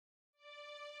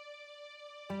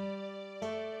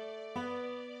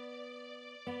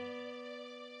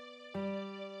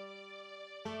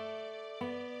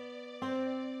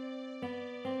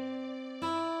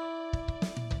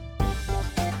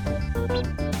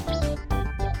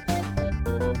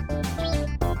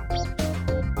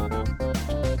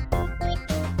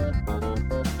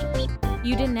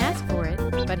You didn't ask for it,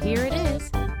 but here it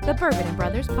is, the Bourbon and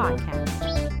Brothers Podcast.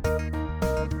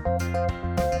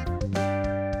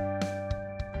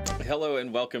 Hello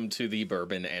and welcome to the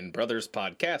Bourbon and Brothers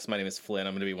Podcast. My name is Flynn.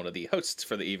 I'm going to be one of the hosts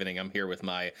for the evening. I'm here with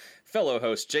my fellow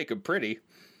host, Jacob Pretty.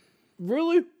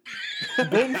 Really?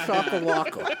 Boom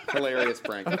shakalaka. Hilarious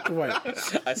prank. Wait.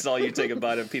 I saw you take a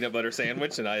bite of peanut butter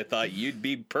sandwich, and I thought you'd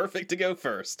be perfect to go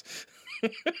first.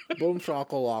 Boom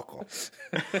shakalaka.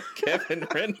 Kevin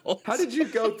Reynolds. How did you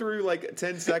go through like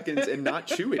 10 seconds and not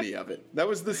chew any of it? That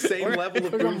was the same level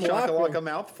of boom I'm laughing. shakalaka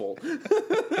mouthful.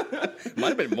 Might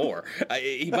have been more.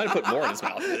 He might have put more in his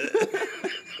mouth.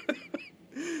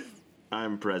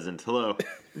 I'm present. Hello.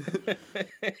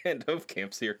 And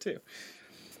Hoofcamp's here, too.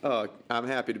 I'm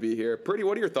happy to be here. Pretty,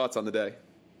 what are your thoughts on the day?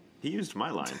 He used my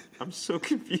line. I'm so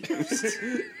confused.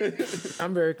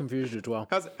 I'm very confused as well.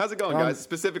 How's it going, guys?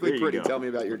 Specifically, there you Pretty, go. tell me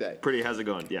about your day. Pretty, how's it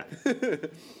going? Yeah.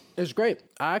 It's great.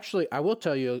 I will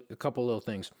tell you a couple little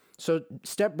things. So,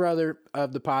 stepbrother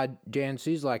of the pod, Dan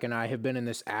Cieslak, and I have been in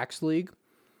this Axe League,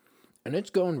 and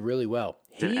it's going really well.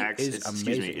 It's an He Axe, is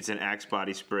amazing. it's an Axe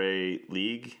body spray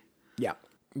league. Yeah.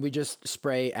 We just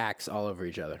spray Axe all over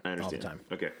each other I all the understand. time.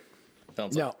 Okay.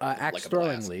 Sounds No, Axe like a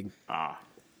Throwing blast. League. Ah.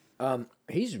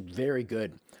 He's very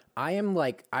good. I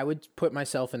would put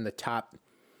myself in the top.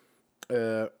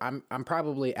 I'm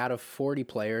probably out of 40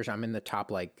 players. I'm in the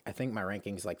top, I think my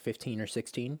ranking's 15 or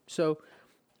 16. So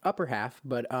upper half,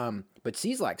 but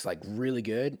Cieslak's really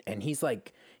good. And he's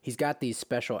got these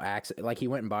special axes. He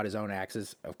went and bought his own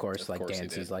axes, of course, Dan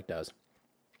Cieslak does.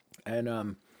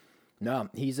 And, no,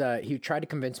 he tried to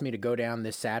convince me to go down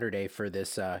this Saturday for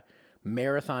this,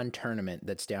 marathon tournament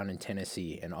that's down in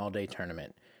Tennessee, an all-day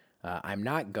tournament. I'm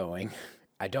not going.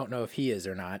 I don't know if he is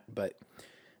or not, but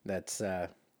that's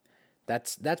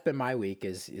been my week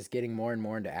is getting more and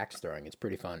more into axe throwing. It's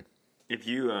pretty fun. If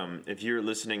you're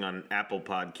listening on Apple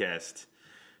Podcast,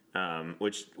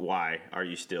 which why are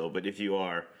you still? But if you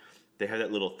are, they have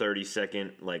that little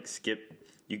 30-second skip.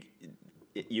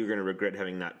 You're gonna regret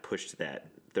having not pushed that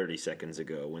 30 seconds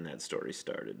ago when that story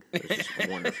started. It's just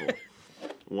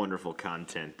wonderful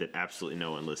content that absolutely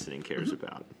no one listening cares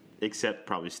about, except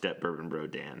probably Step Bourbon Bro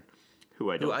Dan, who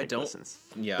I don't think listens.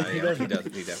 Yeah, he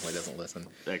definitely doesn't listen.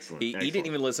 Excellent. He didn't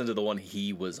even listen to the one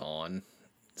he was on.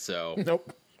 So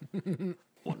Nope.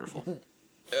 Wonderful.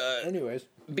 Anyways,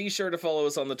 be sure to follow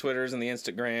us on the Twitters and the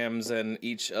Instagrams, and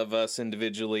each of us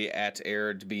individually at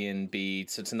Airbnb.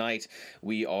 So tonight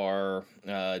we are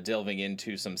delving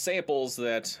into some samples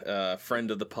that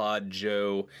friend of the pod,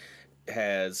 Joe,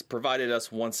 has provided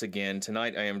us once again.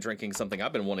 Tonight I am drinking something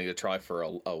I've been wanting to try for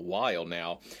a while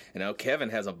now. And now Kevin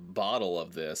has a bottle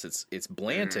of this. It's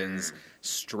Blanton's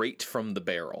straight from the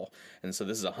barrel. And so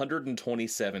this is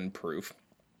 127 proof.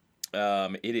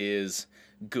 It is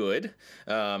good.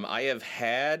 I have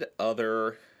had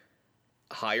other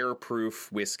higher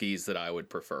proof whiskeys that I would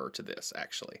prefer to this,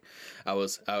 actually. I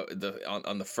was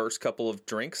on the first couple of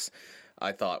drinks,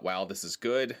 I thought, wow, this is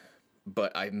good.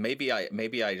 But maybe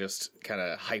I just kind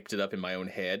of hyped it up in my own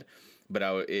head, but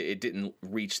it didn't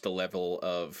reach the level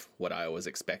of what I was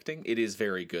expecting. It is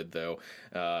very good, though.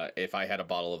 If I had a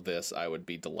bottle of this, I would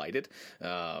be delighted.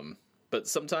 But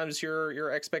sometimes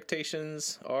your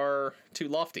expectations are too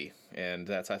lofty, and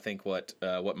that's, I think, what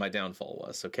my downfall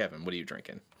was. So, Kevin, what are you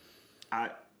drinking?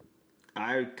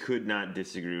 I could not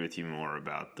disagree with you more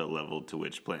about the level to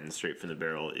which Blanton's Straight from the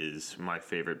Barrel is my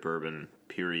favorite bourbon,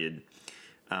 period.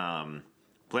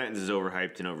 Blanton's is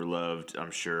overhyped and overloved.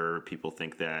 I'm sure people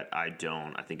think that. I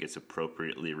don't. I think it's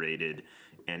appropriately rated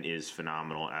and is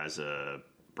phenomenal as a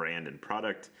brand and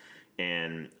product.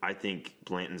 And I think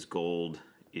Blanton's Gold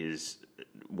is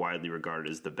widely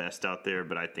regarded as the best out there,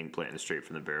 but I think Blanton's Straight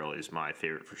from the Barrel is my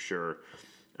favorite for sure.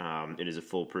 It is a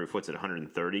full proof. What's it,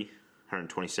 130?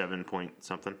 127 point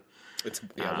something? It's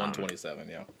 127,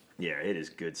 yeah. Yeah, it is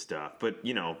good stuff. But,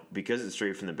 because it's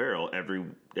straight from the barrel,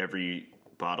 every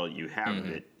bottle you have of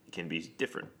it can be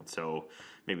different. So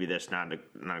maybe that's not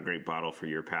a great bottle for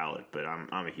your palate, but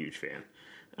I'm a huge fan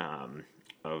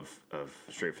of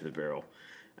straight from the barrel.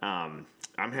 I'm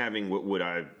having what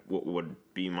would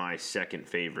be my second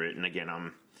favorite, and again,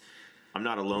 I'm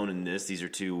not alone in this. These are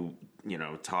two,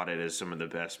 touted as some of the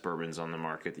best bourbons on the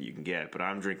market that you can get, but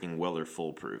I'm drinking Weller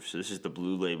Full Proof. So this is the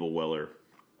Blue Label Weller.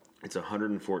 It's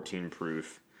 114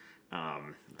 proof.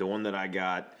 The one that I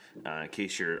got, in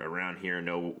case you're around here and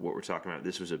know what we're talking about,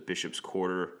 this was a Bishop's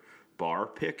Quarter bar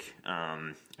pick.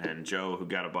 And Joe, who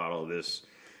got a bottle of this,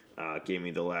 gave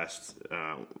me the last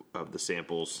of the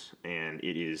samples, and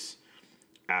it is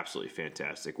absolutely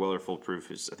fantastic. Weller Full Proof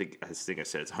is, I think I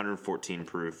said it's 114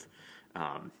 proof.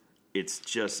 it's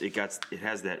just it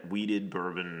has that wheated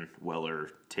bourbon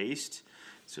Weller taste,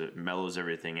 so it mellows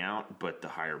everything out. But the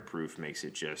higher proof makes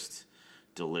it just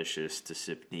delicious to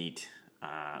sip neat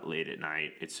late at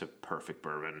night. It's a perfect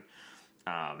bourbon.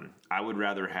 I would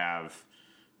rather have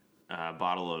a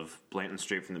bottle of Blanton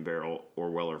Straight from the Barrel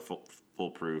or Weller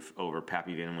full proof over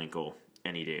Pappy Van Winkle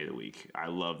any day of the week. I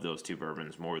love those two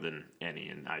bourbons more than any,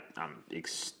 and I'm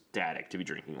ecstatic to be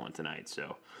drinking one tonight.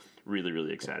 So really,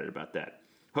 really excited about that.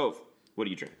 Hove, what are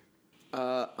you drinking?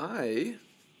 I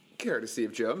care to see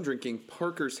if Joe. I'm drinking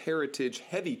Parker's Heritage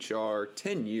Heavy Char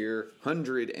 10-year,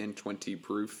 120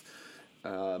 proof.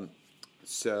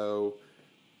 So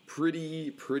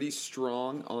pretty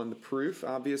strong on the proof,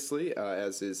 obviously,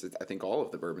 as is, I think, all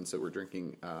of the bourbons that we're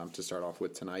drinking to start off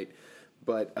with tonight.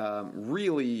 But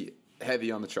really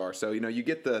heavy on the char. So, you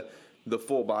get the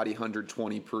full body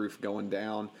 120 proof going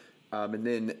down. And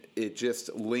then it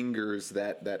just lingers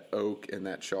that oak and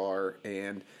that char.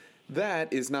 And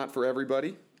that is not for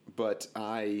everybody, but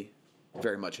I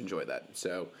very much enjoy that.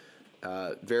 So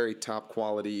very top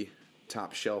quality,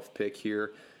 top shelf pick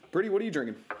here. Brady, what are you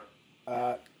drinking?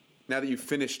 Now that you've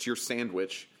finished your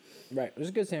sandwich. Right. It was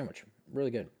a good sandwich.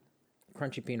 Really good.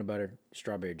 Crunchy peanut butter,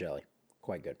 strawberry jelly.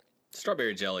 Quite good.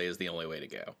 Strawberry jelly is the only way to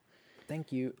go.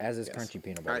 Thank you, as is crunchy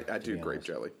peanut butter. I do grape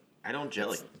jelly. I don't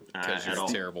jelly Because at you're all.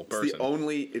 a terrible person.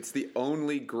 It's the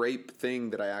only grape thing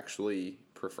that I actually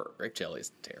prefer. Grape jelly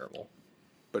is terrible.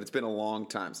 But it's been a long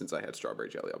time since I had strawberry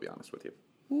jelly, I'll be honest with you.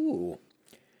 Ooh,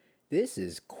 this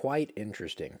is quite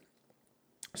interesting.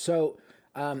 So,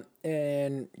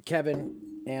 and Kevin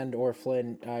and or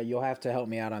Flynn, you'll have to help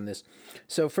me out on this.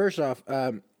 So first off,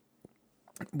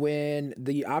 when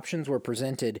the options were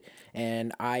presented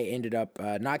and I ended up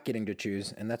not getting to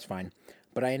choose, and that's fine,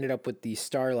 but I ended up with the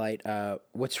Starlight,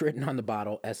 what's written on the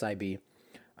bottle, SIB.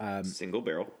 Single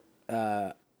barrel.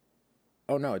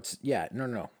 Oh no, it's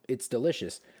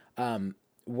delicious.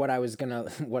 What I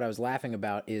was laughing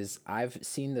about is I've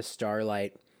seen the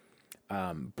Starlight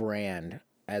brand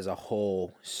as a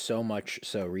whole so much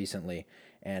so recently,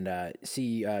 and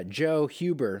Joe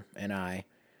Huber and I,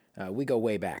 we go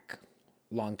way back,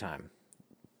 long time.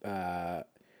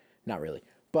 Not really,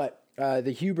 but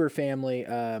the Huber family,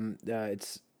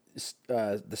 it's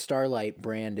the Starlight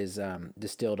brand is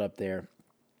distilled up there.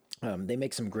 They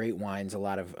make some great wines, a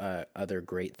lot of other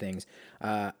great things.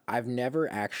 I've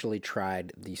never actually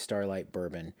tried the Starlight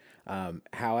bourbon.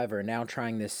 However, now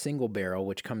trying this single barrel,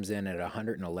 which comes in at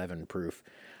 111 proof,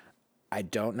 I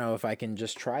don't know if I can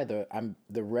just try the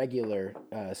regular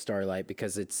Starlight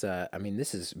because it's.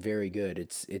 This is very good.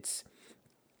 It's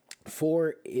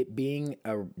for it being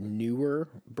a newer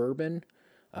bourbon.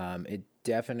 It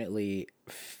definitely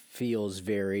feels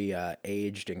very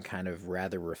aged and kind of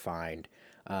rather refined.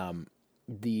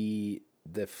 The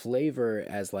flavor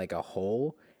as like a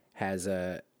whole has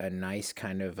a nice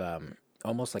kind of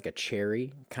almost like a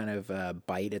cherry kind of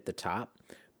bite at the top,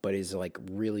 but is like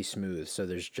really smooth. So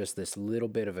there's just this little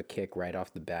bit of a kick right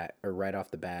off the bat,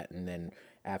 and then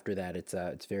after that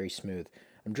it's very smooth.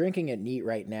 I'm drinking it neat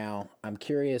right now. I'm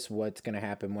curious what's going to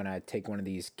happen when I take one of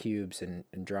these cubes and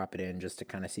drop it in just to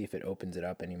kind of see if it opens it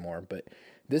up anymore. But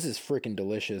this is freaking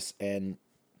delicious, and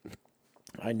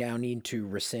I now need to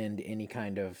rescind any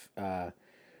kind of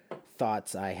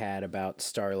thoughts I had about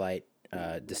Starlight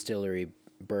Distillery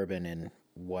bourbon and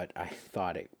what I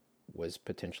thought it was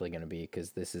potentially going to be,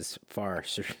 because this is far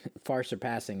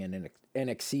surpassing and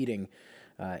exceeding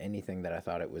anything that I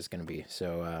thought it was going to be.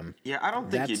 So yeah, I don't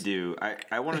think you do.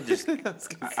 I want to just.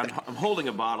 I'm holding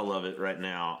a bottle of it right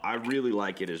now. I really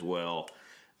like it as well.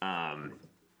 The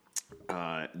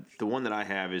one that I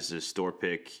have is a store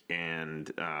pick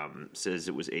and says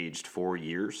it was aged 4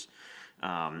 years.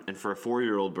 And for a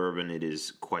 4-year-old bourbon, it is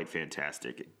quite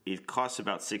fantastic. It costs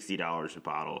about $60 a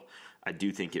bottle. I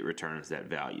do think it returns that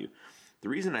value. The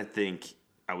reason I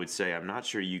would say I'm not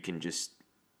sure you can just,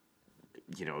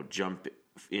 jump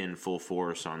in full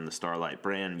force on the Starlight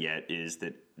brand yet is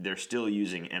that they're still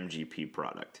using MGP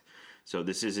product. So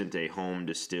this isn't a home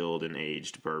distilled and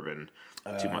aged bourbon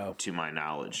to my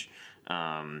knowledge.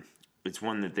 It's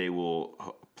one that they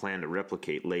will plan to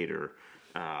replicate later.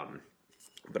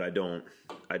 But I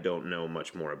don't know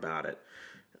much more about it.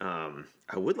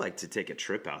 I would like to take a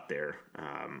trip out there.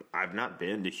 I've not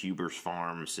been to Huber's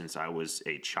farm since I was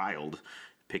a child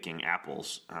picking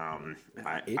apples.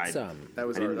 That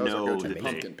was our go-to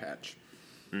pumpkin patch.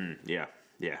 Yeah.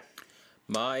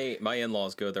 My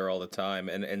in-laws go there all the time,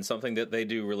 and something that they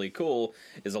do really cool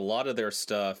is a lot of their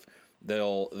stuff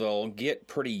they'll get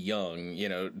pretty young,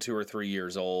 2 or 3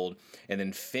 years old, and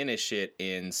then finish it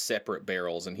in separate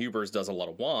barrels. And Huber's does a lot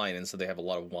of wine, and so they have a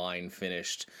lot of wine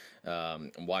finished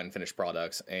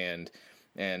products, and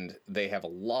they have a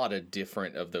lot of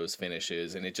different of those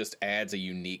finishes, and it just adds a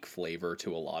unique flavor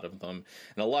to a lot of them.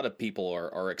 And a lot of people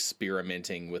are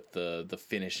experimenting with the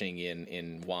finishing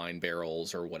in wine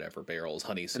barrels or whatever barrels,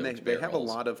 honey soaked barrels. And they have a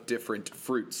lot of different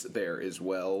fruits there as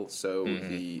well, so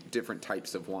the different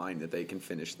types of wine that they can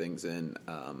finish things in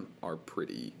are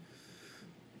pretty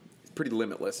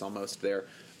limitless almost there.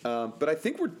 But I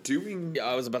think we're doing. Yeah,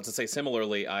 I was about to say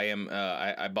similarly.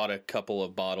 I bought a couple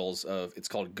of bottles of. It's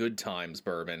called Good Times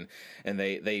bourbon, and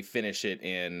they finish it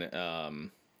in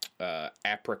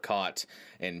apricot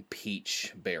and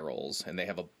peach barrels, and they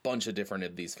have a bunch of different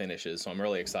of these finishes. So I'm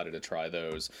really excited to try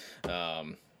those.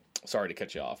 Sorry to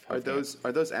cut you off. Are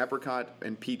those apricot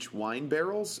and peach wine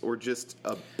barrels, or just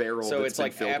a barrel that's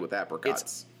been filled with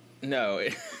apricots? No,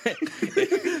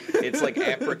 it's like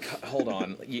apricot. Hold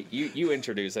on, you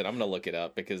introduce it. I'm gonna look it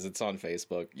up because it's on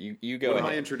Facebook. You go. What ahead.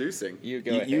 am I introducing? You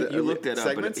go. You ahead. looked that up.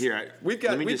 Segments? But here, we've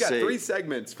got 3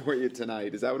 segments for you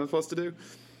tonight. Is that what I'm supposed to do?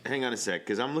 Hang on a sec,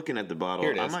 because I'm looking at the bottle.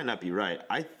 Here it is. I might not be right.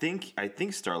 I think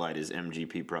Starlight is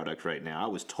MGP product right now. I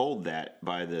was told that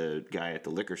by the guy at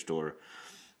the liquor store,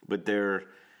 but their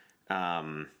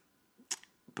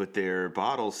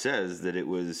bottle says that it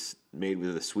was made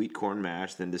with a sweet corn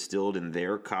mash, then distilled in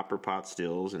their copper pot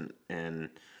stills, and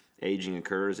aging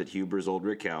occurs at Huber's Old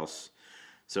Rick House.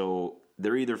 So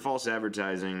they're either false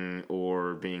advertising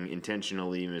or being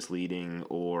intentionally misleading,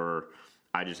 or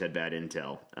I just had bad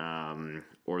intel,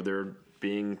 or they're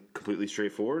being completely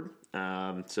straightforward.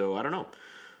 So I don't know,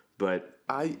 but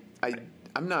I'm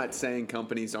not saying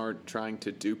companies aren't trying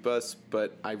to dupe us,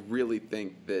 but I really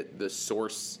think that the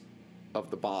source of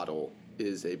the bottle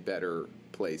is a better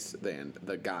place than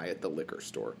the guy at the liquor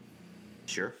store.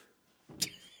 sure.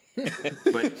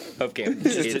 But Okay,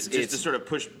 just to sort of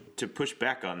push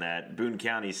back on that, Boone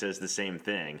County says the same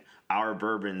thing. Our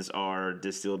bourbons are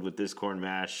distilled with this corn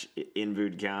mash in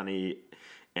Boone County,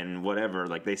 and whatever.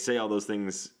 Like, they say all those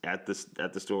things at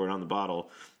the store and on the bottle,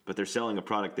 but they're selling a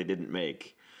product they didn't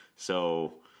make.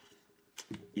 So,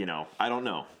 I don't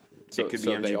know. So- it could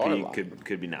so be they are MGP, lying.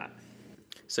 could be not.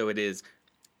 So it is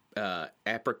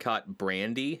apricot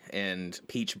brandy and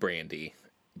peach brandy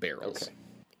barrels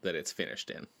that it's finished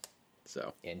in.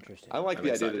 So Interesting. I like I'm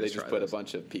the idea excited that they to just try put those. a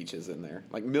bunch of peaches in there,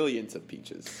 like millions of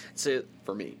peaches it's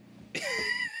for me.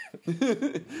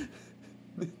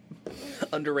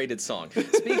 underrated song.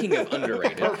 Speaking of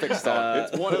underrated, Perfect song.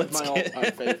 It's one of my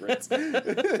all-time favorites.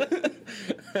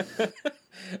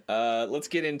 let's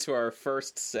get into our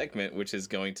first segment, which is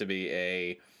going to be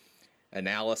a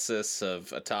analysis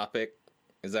of a topic.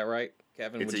 Is that right,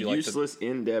 Kevin? It's Would a you like useless,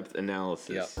 in-depth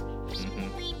analysis. Yep.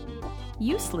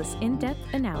 Useless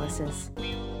in-depth analysis.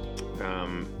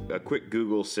 A quick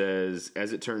Google says,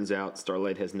 as it turns out,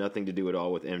 Starlight has nothing to do at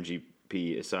all with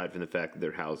MGP aside from the fact that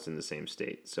they're housed in the same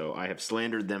state. So I have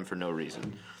slandered them for no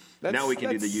reason. Now we can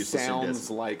do the useless sounds in-depth.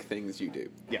 like things you do.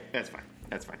 Yeah, that's fine.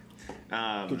 That's fine.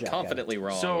 Good job, confidently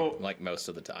wrong, So- like most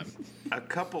of the time? A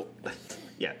couple.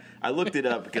 Yeah, I looked it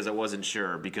up because I wasn't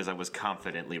sure, because I was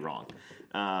confidently wrong.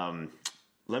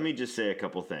 Let me just say a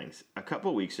couple things. A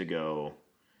couple weeks ago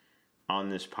on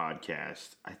this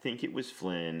podcast, I think it was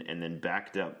Flynn, and then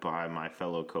backed up by my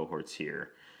fellow cohorts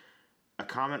here, a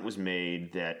comment was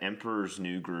made that Emperor's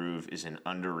New Groove is an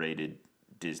underrated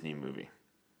Disney movie.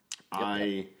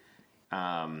 I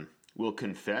will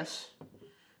confess,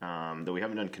 though we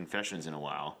haven't done confessions in a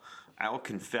while, I will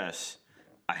confess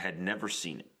I had never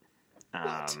seen it.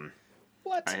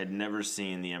 What? I had never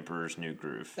seen The Emperor's New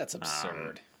Groove. That's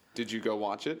absurd. Did you go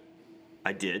watch it?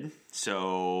 I did.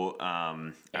 So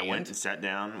I went and sat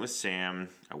down with Sam.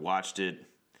 I watched it,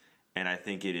 and I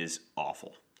think it is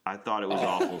awful. I thought it was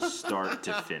awful start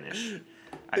to finish.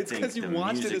 It's because you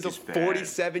watched it as a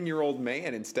 47-year-old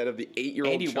man instead of the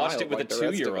 8-year-old And you child. watched it with like a the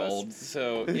rest of 2-year-old, us.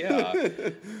 so yeah.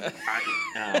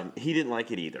 He didn't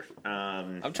like it either.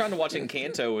 I'm trying to watch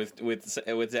Encanto with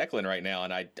Declan right now,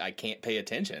 and I can't pay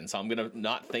attention, so I'm gonna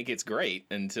not think it's great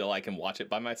until I can watch it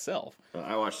by myself.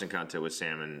 I watched Encanto with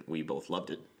Sam, and we both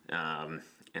loved it. And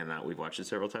we've watched it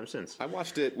several times since. I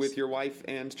watched it with your wife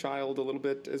and child a little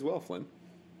bit as well, Flynn.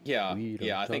 Yeah, We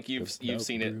don't I think talk you've about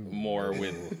seen it Bruno. more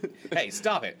with. Hey,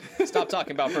 stop it! Stop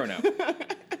talking about Bruno.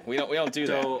 We don't do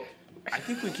that. So I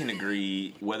think we can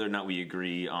agree, whether or not we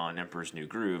agree on Emperor's New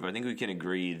Groove, I think we can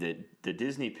agree that the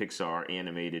Disney Pixar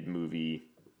animated movie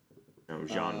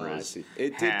genres. I see.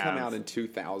 It did come out in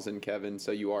 2000, Kevin,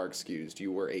 so you are excused.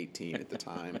 You were 18 at the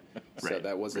time. So Right,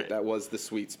 that was right. that was the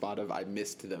sweet spot of I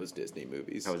missed those Disney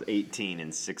movies. I was 18 in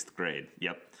 6th grade.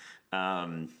 Yep.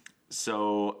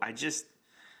 So I just,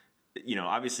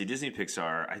 obviously Disney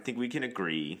Pixar, I think we can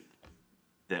agree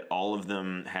that all of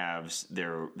them have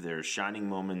their shining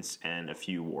moments and a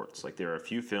few warts. Like there are a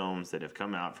few films that have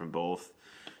come out from both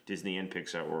Disney and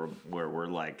Pixar where we're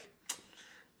like,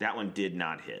 that one did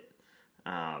not hit.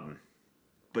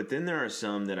 But then there are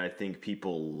some that I think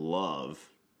people love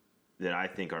that I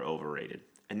think are overrated.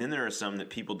 And then there are some that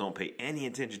people don't pay any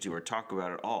attention to or talk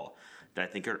about at all that I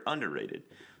think are underrated.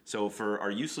 So for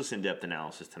our useless in-depth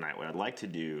analysis tonight, what I'd like to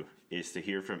do is to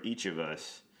hear from each of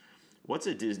us, what's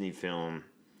a Disney film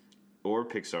or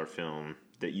Pixar film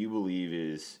that you believe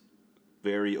is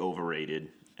very overrated?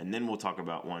 And then we'll talk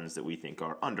about ones that we think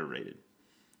are underrated.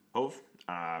 Hove,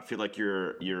 I feel like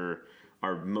you're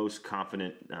our most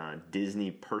confident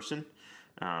Disney person.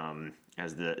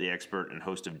 As the expert and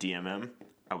host of DMM,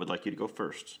 I would like you to go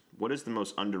first. What is the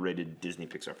most underrated Disney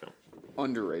Pixar film?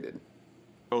 Underrated.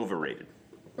 Overrated.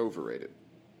 Overrated.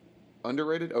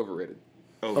 Underrated? Overrated.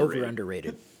 Over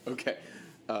underrated. Okay.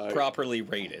 Properly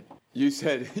rated. You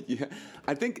said, yeah.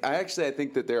 I think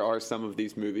that there are some of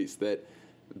these movies that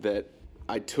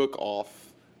I took off.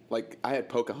 Like, I had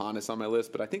Pocahontas on my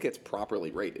list, but I think it's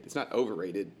properly rated. It's not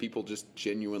overrated. People just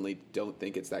genuinely don't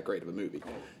think it's that great of a movie.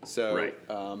 So Right.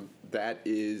 That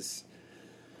is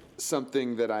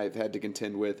something that I've had to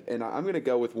contend with. And I'm going to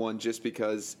go with one just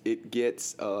because it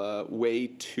gets way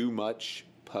too much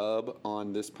pub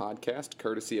on this podcast,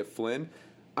 courtesy of Flynn.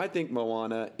 I think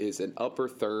Moana is an upper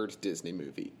third Disney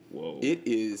movie. Whoa. It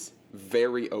is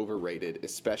very overrated,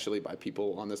 especially by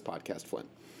people on this podcast, Flynn.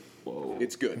 Whoa.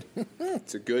 It's good.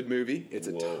 It's a good movie. It's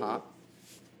a top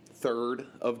third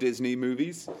of Disney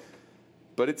movies,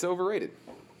 but it's overrated.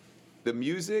 The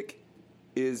music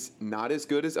is not as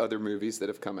good as other movies that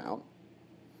have come out.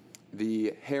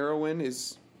 The heroine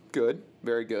is good,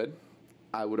 very good.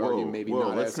 I would argue maybe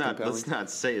not as compelling. Let's not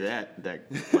say that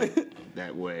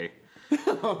that way.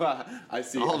 I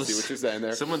see what you're saying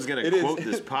there. Someone's going It to is- quote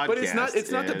this podcast. But it's not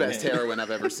the and- best heroine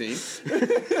I've ever seen.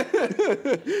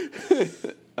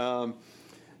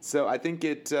 So I think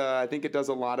it does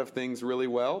a lot of things really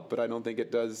well, but I don't think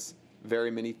it does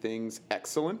very many things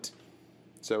excellent.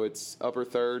 So it's upper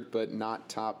third, but not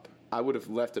top. I would have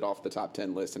left it off the top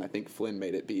 10 list, and I think Flynn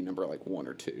made it be number like 1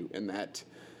 or 2, and that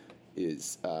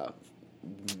is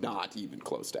not even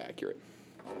close to accurate.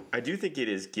 I do think it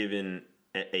is given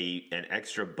an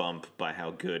extra bump by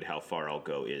how good How Far I'll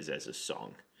Go is as a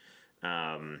song.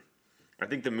 I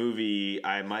think the movie,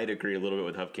 I might agree a little bit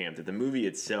with Huffcamp that the movie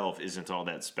itself isn't all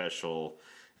that special,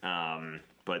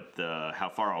 but the How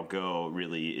Far I'll Go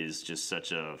really is just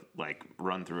such a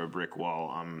run through a brick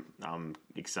wall. I'm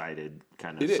excited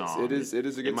kind of song. It is a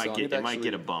good it might song. It might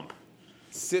get a bump.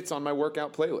 Sits on my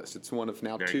workout playlist. It's one of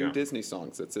now There you 2 go. Disney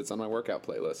songs that sits on my workout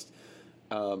playlist.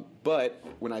 But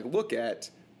when I look at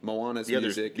Moana's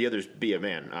music, The others Be a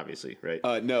Man, obviously, right?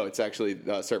 no, it's actually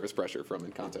Surface Pressure from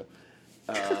Encanto.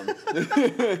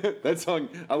 That song,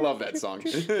 I love that song.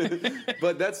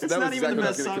 But that was not even exactly the what I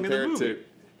best was song going to in the compare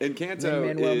it to. Encanto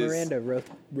Lin-Manuel is Miranda wrote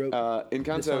the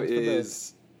Encanto songs for both.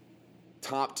 is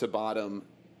top to bottom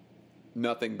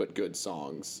nothing but good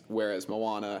songs, whereas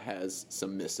Moana has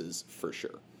some misses for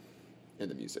sure in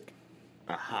the music.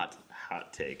 A hot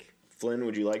take. Flynn,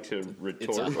 would you like to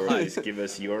retort a or hot- at least give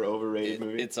us your overrated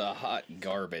movie? It's a hot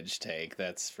garbage take,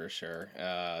 that's for sure.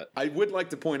 I would like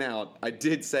to point out, I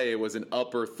did say it was an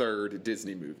upper third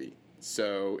Disney movie,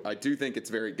 so I do think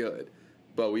it's very good.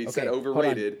 But we said Okay, hold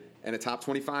overrated, and a top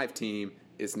 25 team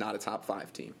is not a top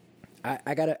 5 team.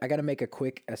 I gotta make a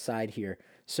quick aside here.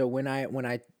 So when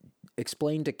I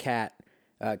explained to Kat,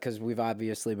 because we've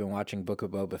obviously been watching Book of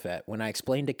Boba Fett, when I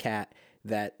explained to Kat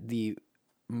that the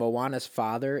Moana's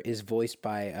father is voiced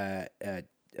by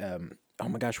oh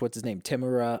my gosh, what's his name?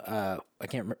 Timura. I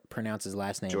can't pronounce his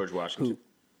last name. George Washington.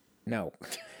 No,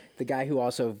 the guy who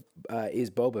also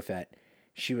is Boba Fett.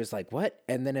 She was like, "What?"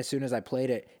 And then as soon as I played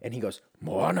it, and he goes,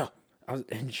 "Moana,"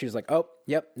 and she was like, "Oh,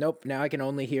 yep, nope." Now I can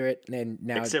only hear it, and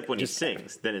now Except when just- he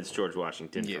sings, then it's George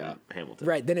Washington Yeah. from Hamilton.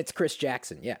 Right, then it's Chris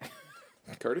Jackson. Yeah.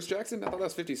 Curtis Jackson? I thought that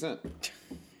was 50 Cent.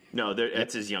 No,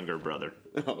 that's his younger brother.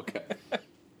 Oh, okay.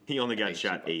 He only got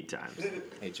shot 8 times.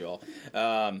 Hey, Joel.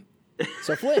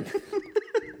 So Flynn,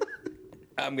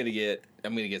 I'm gonna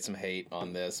get some hate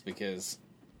on this because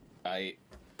Lion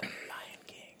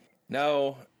King.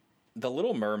 No, The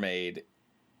Little Mermaid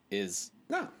is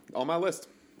No, on my list.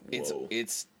 Whoa.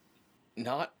 it's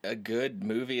not a good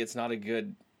movie. It's not a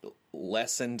good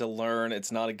lesson to learn.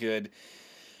 It's not a good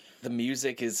the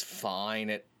music is fine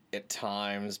at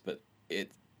times, but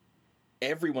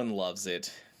everyone loves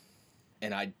it,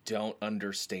 and I don't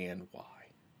understand why.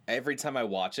 Every time I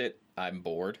watch it, I'm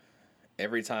bored.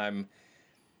 Every time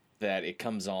that it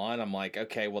comes on, I'm like,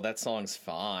 okay, well, that song's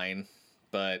fine,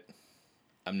 but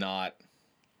I'm not,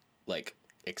 like,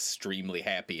 extremely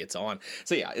happy it's on.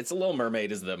 So yeah, it's Little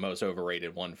Mermaid is the most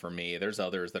overrated one for me. There's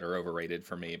others that are overrated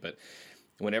for me, but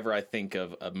whenever I think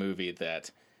of a movie that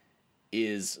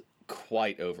is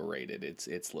quite overrated,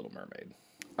 it's Little Mermaid.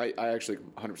 I actually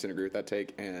 100% agree with that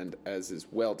take, and as is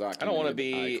well documented, I don't want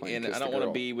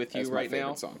to be with you right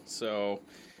now. Song. So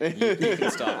you can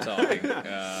stop talking.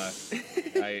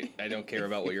 I don't care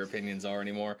about what your opinions are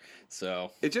anymore.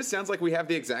 So it just sounds like we have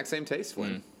the exact same taste,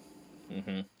 Flynn.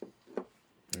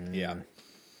 Yeah.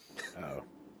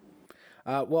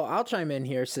 Well, I'll chime in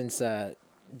here since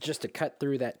just to cut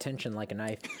through that tension like a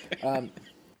knife.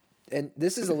 And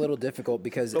this is a little difficult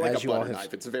because But like as a you all butter have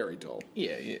knife, it's very dull.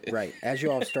 Yeah. right, as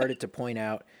you all have started to point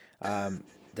out,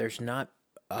 there's not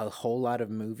a whole lot of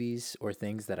movies or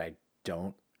things that I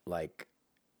don't like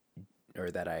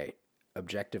or that I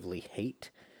objectively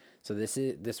hate. So this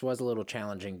was a little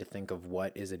challenging to think of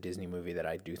what is a Disney movie that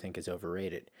I do think is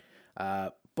overrated.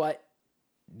 But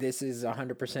this is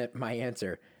 100% my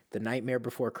answer. The Nightmare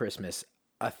Before Christmas,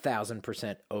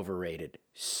 1,000% overrated.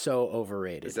 So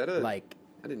overrated. Is that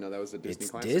I didn't know that was a Disney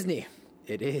classic. It's Disney.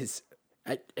 It is.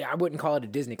 I wouldn't call it a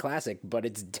Disney classic, but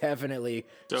it's definitely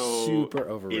super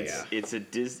overrated. It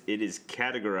is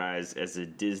categorized as a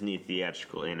Disney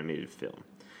theatrical animated film,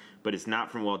 but it's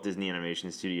not from Walt Disney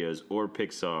Animation Studios or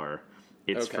Pixar.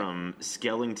 It's from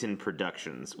Skellington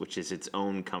Productions, which is its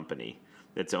own company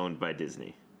that's owned by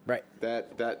Disney. Right.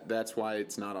 That's why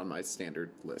it's not on my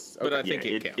standard list. But I think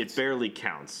it counts. It barely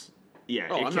counts. Yeah,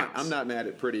 it counts. I'm not mad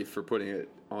at Pretty for putting it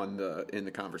in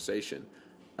the conversation.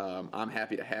 I'm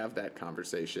happy to have that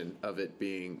conversation of it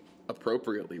being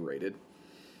appropriately rated.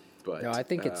 But No, I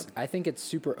think it's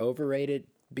super overrated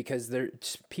because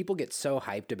people get so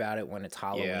hyped about it when it's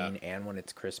Halloween and when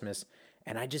it's Christmas,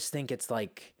 and I just think it's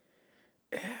like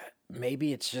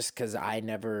maybe it's just because I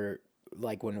never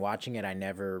like when watching it. I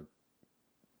never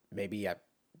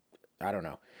I don't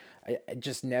know. I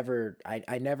just never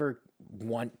I never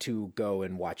want to go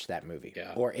and watch that movie.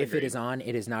 Yeah, or if it is on,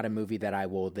 it is not a movie that I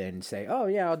will then say, oh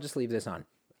yeah, I'll just leave this on.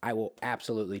 I will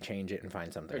absolutely change it and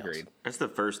find something else. That's the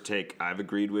first take I've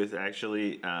agreed with,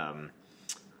 actually.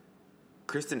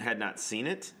 Kristen had not seen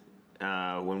it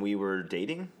when we were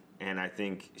dating, and I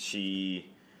think she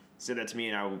said that to me,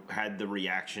 and I had the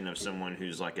reaction of someone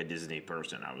who's like a Disney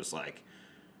person. I was like,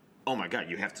 oh my God,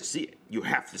 you have to see it. You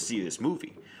have to see this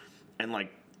movie. And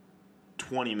like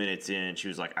 20 minutes in, she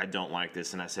was like, I don't like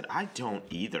this. And I said, I don't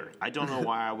either. I don't know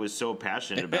why I was so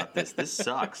passionate about this. This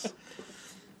sucks.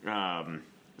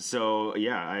 So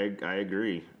yeah, I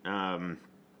agree.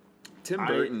 Tim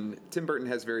Burton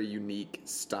has very unique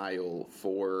style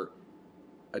for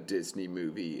a Disney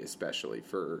movie, especially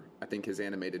I think his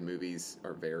animated movies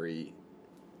are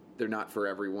they're not for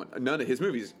everyone. None of his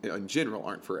movies in general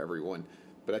aren't for everyone.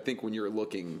 But I think when you're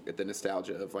looking at the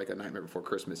nostalgia of like A Nightmare Before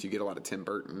Christmas, you get a lot of Tim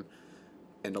Burton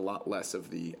and a lot less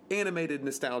of the animated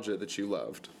nostalgia that you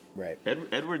loved. Right.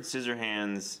 Edward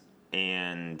Scissorhands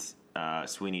and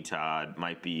Sweeney Todd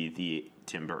might be the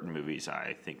Tim Burton movies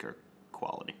I think are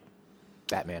quality.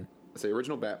 Batman. Say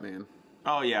original Batman.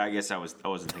 Oh yeah, I guess I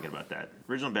wasn't thinking about that.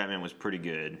 Original Batman was pretty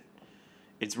good.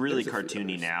 It's really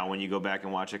cartoony now when you go back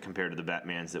and watch it compared to the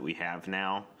Batmans that we have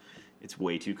now. It's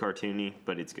way too cartoony,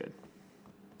 but it's good.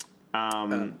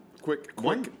 Quick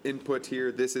input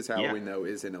here. This Is Halloween, though,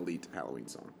 is an elite Halloween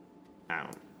song. I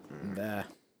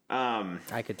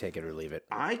could take it or leave it.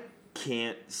 I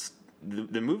can't.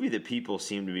 The movie that people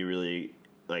seem to be really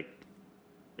like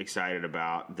excited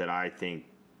about, that I think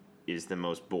is the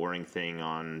most boring thing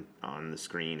on the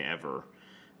screen ever,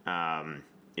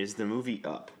 is the movie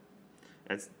Up.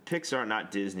 That's Pixar,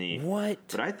 not Disney. What?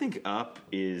 But I think Up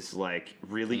is like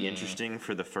really interesting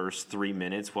for the first 3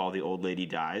 minutes while the old lady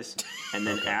dies, and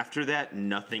then after that,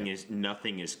 nothing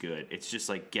is good. It's just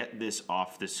like, get this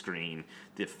off the screen.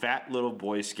 The fat little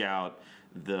Boy Scout,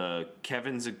 the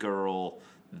Kevin's a girl,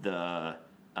 the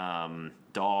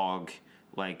dog.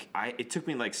 Like it took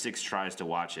me like 6 tries to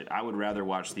watch it. I would rather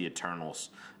watch The Eternals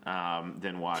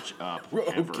than watch Up.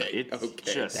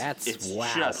 It's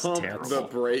wow. just Pump terrible. the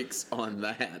brakes on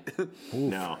that.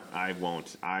 No, I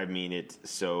won't. I mean it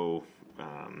so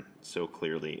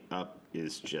clearly. Up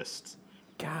is just.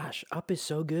 Gosh, Up is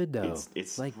so good though.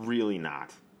 It's like really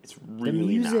not. It's the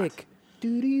really music.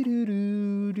 Do.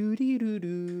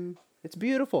 It's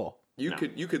beautiful. You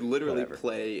could literally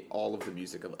play all of the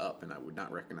music of Up, and I would not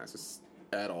recognize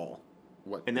at all.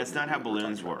 And that's not how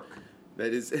balloons work.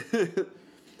 That is,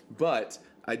 but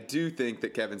I do think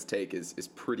that Kevin's take is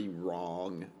pretty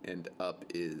wrong, and Up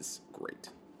is great.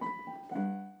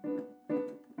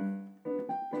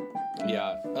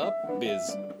 Yeah, Up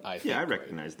is. I think I great.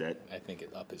 recognize that. I think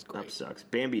Up is great. Up sucks.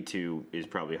 Bambi 2 is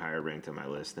probably higher ranked on my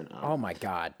list than Up. Oh my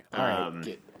God! All right.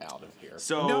 Get out of here.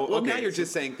 So No, well, okay, now you're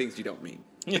just saying things you don't mean,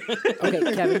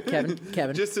 Okay,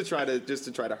 Kevin. just to try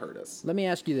to hurt us. Let me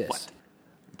ask you this: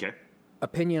 okay.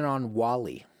 opinion on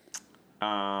Wall-E?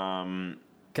 Um,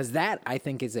 Because that I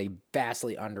think is a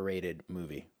vastly underrated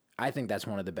movie. I think that's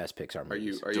one of the best Pixar Are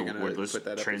you movies. going to let's put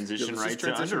that up? transition let's right just to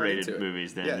transition right underrated into it.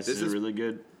 movies? Then Yeah, this is a really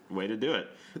good way to do it.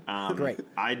 Great.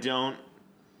 I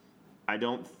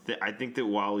think that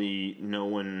Wall-E, no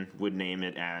one would name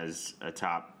it as a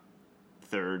top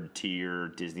third tier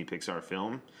Disney Pixar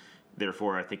film.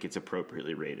 Therefore, I think it's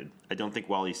appropriately rated. I don't think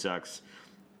Wall-E sucks.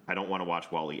 I don't want to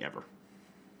watch Wall-E ever.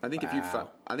 I think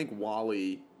I think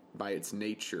Wall-E, by its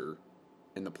nature,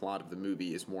 and the plot of the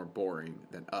movie is more boring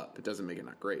than Up. It doesn't make it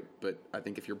not great, but I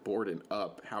think if you're bored in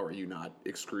Up, how are you not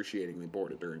excruciatingly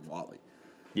bored during Wall-E?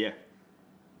 Yeah.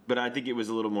 But I think it was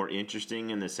a little more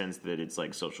interesting in the sense that it's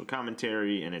like social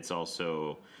commentary, and it's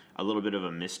also a little bit of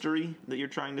a mystery that you're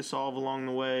trying to solve along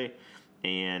the way.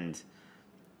 And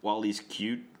Wall-E's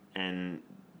cute, and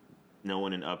no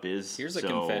one in Up is. Here's a so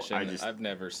confession. I've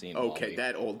never seen. Okay, Wall-E.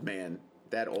 that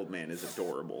old man is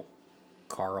adorable.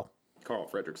 Carl. Carl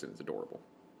Fredricksen is adorable.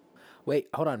 Wait,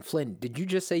 hold on, Flynn. Did you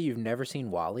just say you've never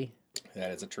seen Wall-E?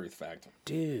 That is a truth fact.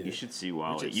 Dude. You should see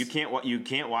Wall-E. Just- You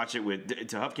can't watch it with,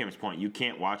 to Huffcamp's point, you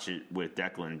can't watch it with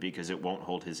Declan because it won't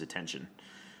hold his attention.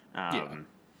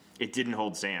 It didn't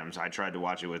hold Sam's. I tried to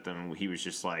watch it with him. He was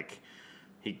just like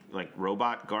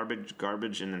robot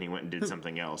garbage, and then he went and did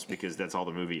something else because that's all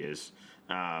the movie is.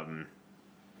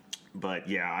 But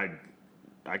yeah,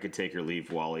 I could take or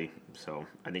leave Wall-E. So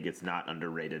I think it's not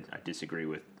underrated. I disagree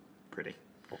with Pretty.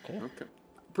 Okay.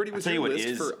 Pretty was tell your you what list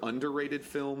is- for underrated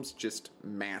films just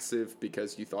massive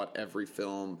because you thought every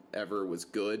film ever was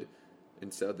good,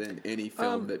 and so then any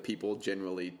film that people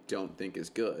generally don't think is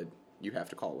good, you have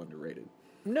to call underrated.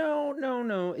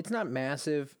 No. It's not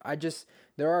massive. I just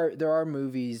there are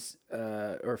movies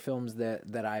or films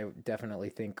that I definitely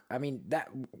think. I mean that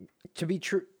to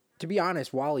be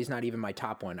honest, Wall-E's not even my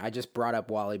top one. I just brought up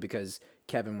Wall-E because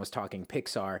Kevin was talking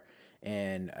Pixar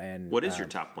and What is your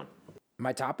top one?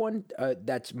 my top one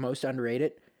that's most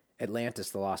underrated.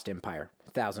 Atlantis: The Lost Empire,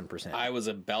 1000%. I was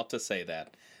about to say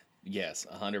that. Yes,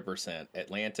 100%.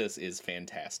 Atlantis is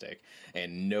fantastic,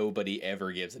 and nobody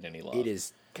ever gives it any love. It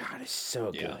is. God, it's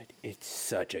so Yeah. good. It's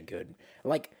such a good.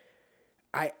 Like,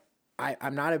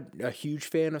 I'm not a huge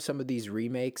fan of some of these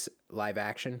remakes, live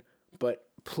action, but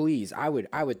please, I would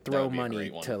throw would be a money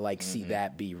great one. to like see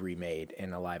that be remade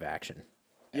in a live action.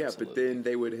 Yeah, but then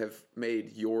they would have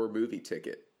made your movie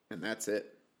ticket, and that's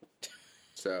it.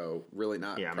 So really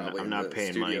not. Yeah, probably I'm in not the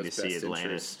paying money to studio's see best Atlantis.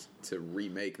 interest to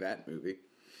remake that movie.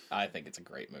 I think it's a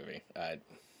great movie.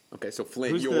 Okay, so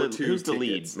Flynn, Who's your the two who's the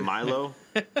tickets. lead? Milo?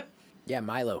 Yeah,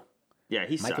 Milo. Yeah,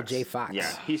 he Michael sucks. J. Fox.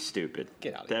 Yeah, he's stupid.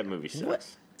 Get out of that here. movie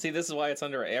sucks. See, this is why it's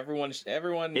under everyone.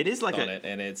 It is like on a- it,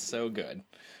 and it's so good.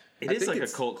 It I is think like a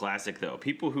it's- cult classic, though.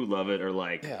 People who love it are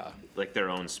like Yeah. like their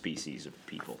own species of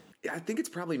people. I think it's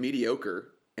probably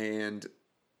mediocre, and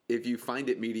if you find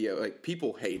it mediocre, like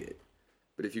people hate it,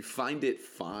 but if you find it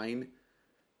fine,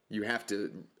 you have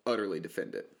to utterly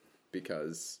defend it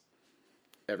because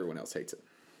everyone else hates it.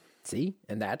 See,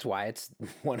 and that's why it's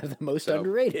one of the most So-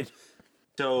 underrated.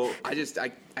 So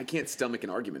I can't stomach an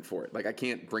argument for it. Like I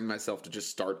can't bring myself to just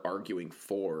start arguing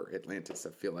for Atlantis. I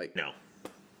feel like no.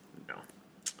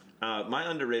 My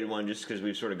underrated one, just because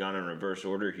we've sort of gone in reverse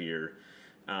order here.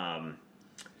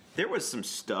 There was some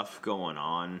stuff going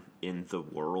on in the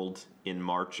world in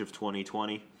March of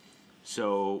 2020.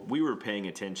 So we were paying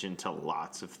attention to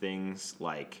lots of things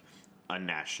like a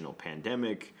national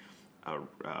pandemic, a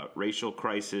racial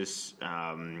crisis,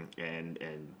 and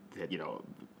you know,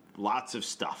 lots of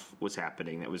stuff was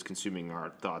happening that was consuming our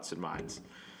thoughts and minds.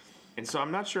 And so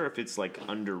I'm not sure if it's like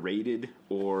underrated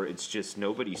or it's just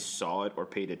nobody saw it or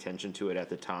paid attention to it at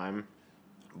the time.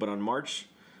 But on March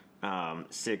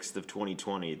 6th of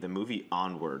 2020, the movie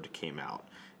Onward came out.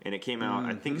 And it came out,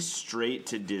 I think, straight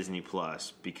to Disney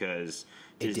Plus because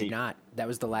It Disney... did not. That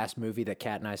was the last movie that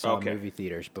Kat and I saw Okay. in movie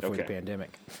theaters before the Okay.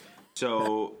 pandemic.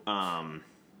 So,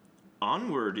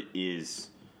 Onward is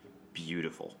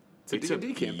beautiful. It's a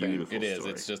D&D campaign. beautiful It is.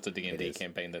 story. It's just a D&D is.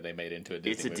 campaign that they made into a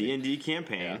Disney It's a movie. D&D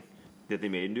campaign Yeah. that they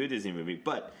made into a Disney movie.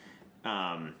 But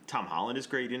Tom Holland is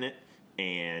great in it.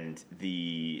 and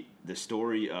the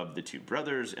story of the two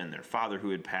brothers and their father who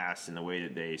had passed, and the way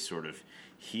that they sort of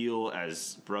heal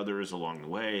as brothers along the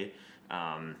way,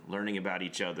 learning about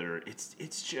each other.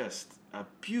 It's just a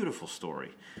beautiful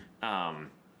story. And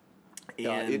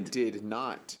it did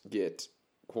not get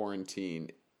Quarantine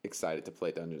excited to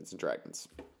play Dungeons and Dragons,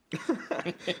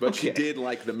 but she did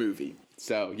like the movie.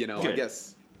 So I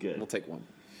guess we'll take one.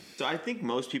 So I think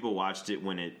most people watched it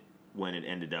when it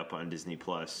ended up on Disney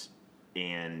Plus,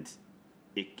 and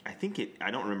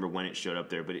I don't remember when it showed up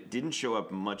there, but it didn't show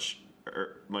up much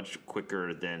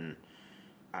quicker than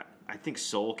I think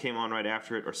Soul came on right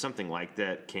after it, or something like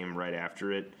that came right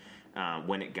after it.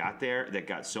 When it got there, that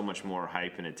got so much more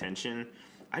hype and attention.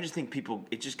 I just think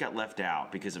it just got left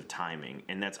out because of timing,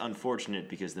 and that's unfortunate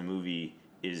because the movie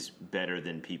is better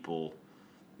than people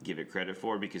give it credit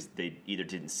for, because they either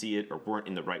didn't see it or weren't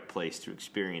in the right place to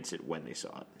experience it when they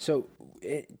saw it. So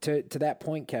to that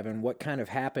point, Kevin, what kind of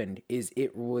happened is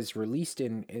it was released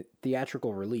in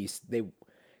theatrical release.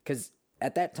 Because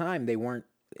at that time they weren't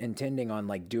intending on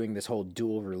like doing this whole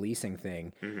dual releasing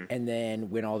thing. Mm-hmm. And then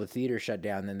when all the theaters shut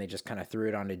down, then they just kind of threw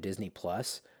it onto Disney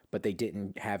Plus, but they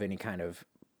didn't have any kind of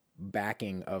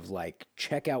backing of like,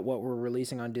 check out what we're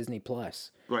releasing on Disney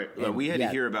Plus. Right. And we had to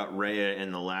hear about Raya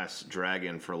and the Last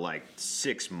Dragon for like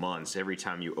 6 months every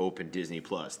time you open Disney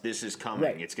Plus. This is coming.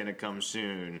 Right. It's going to come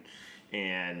soon.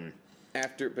 And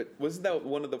but wasn't that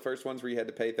one of the first ones where you had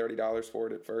to pay $30 for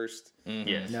it at first? Mm-hmm.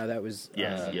 Yes. No, that was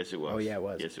yes, it was. Oh yeah, it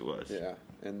was. Yes, it was. Yeah.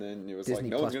 And then it was Disney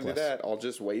like, no one's going to do that. I'll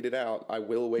just wait it out. I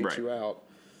will wait you out.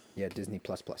 Yeah, Disney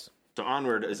Plus. So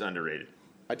Onward is underrated.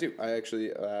 I do. I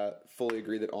actually fully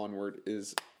agree that Onward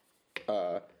is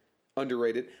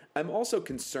underrated. I'm also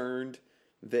concerned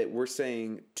that we're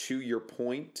saying to your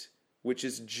point, which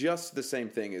is just the same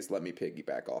thing as let me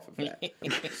piggyback off of that.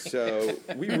 So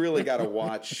we really got to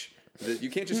watch. You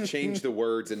can't just change the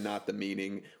words and not the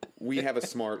meaning. We have a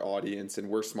smart audience, and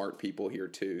we're smart people here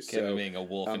too. So Kevin being a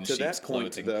wolf in to sheep's that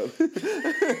point, clothing. though,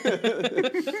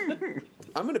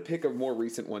 I'm going to pick a more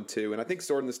recent one too, and I think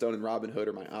Sword in the Stone and Robin Hood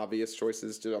are my obvious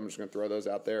choices too. I'm just going to throw those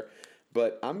out there,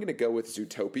 but I'm going to go with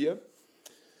Zootopia.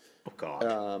 Oh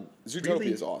God,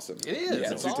 Zootopia is awesome. It is.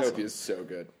 Yeah, It's Zootopia awesome. is so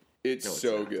good. It's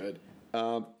so good.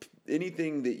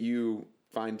 Anything that you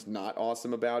find not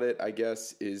awesome about it, I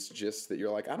guess, is just that you're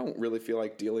like, I don't really feel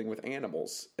like dealing with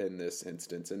animals in this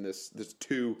instance. And this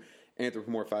two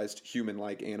anthropomorphized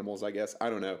human-like animals, I guess. I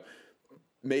don't know.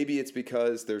 Maybe it's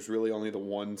because there's really only the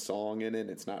one song in it.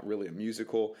 It's not really a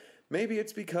musical. Maybe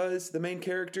it's because the main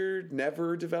character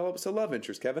never develops a love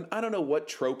interest, Kevin. I don't know what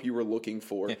trope you were looking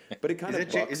for, but it kind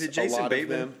of bucks is it Jason a lot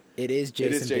Bateman? of them. It is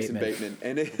Jason Bateman.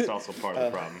 And it's also part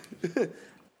of the problem.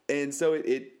 And so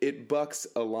it bucks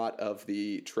a lot of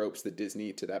the tropes that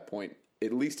Disney, to that point,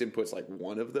 at least inputs like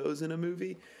one of those in a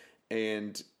movie.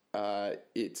 And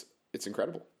it's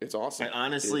incredible. It's awesome. I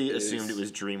honestly assumed it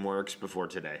was DreamWorks before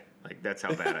today. Like, that's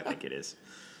how bad I think it is.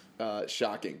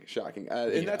 Shocking.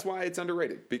 And that's why it's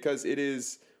underrated, because it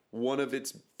is one of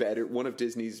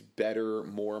Disney's better,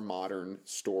 more modern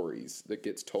stories that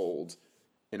gets told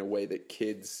in a way that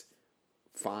kids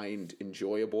find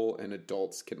enjoyable and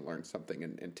adults can learn something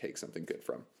and take something good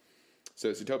from. So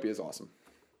Zootopia is awesome.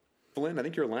 Flynn, I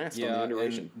think you're last on the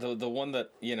underration. And the one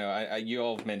that, you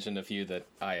all have mentioned a few that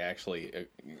I actually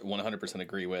 100%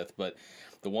 agree with, but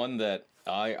the one that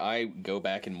I go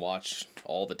back and watch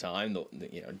all the time,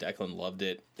 Declan loved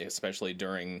it, especially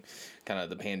during kind of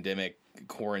the pandemic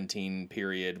quarantine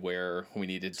period where we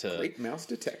needed to... Great Mouse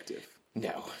Detective.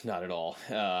 No, not at all.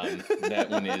 That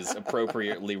one is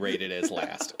appropriately rated as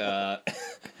last.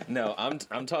 No,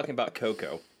 I'm talking about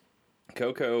Coco.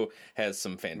 Coco has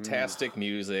some fantastic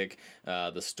music.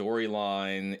 The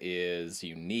storyline is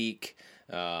unique.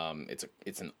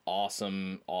 It's an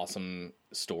awesome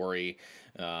story.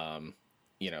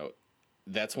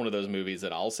 That's one of those movies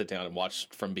that I'll sit down and watch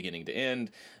from beginning to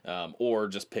end, or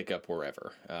just pick up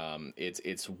wherever.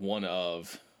 It's one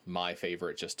of my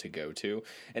favorite just to go to,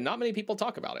 and not many people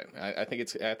talk about it. I think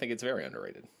it's very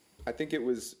underrated. I think it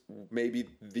was maybe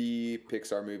the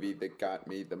Pixar movie that got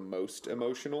me the most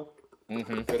emotional.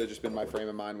 Mm-hmm. Could have just been my frame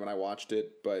of mind when I watched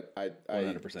it, but I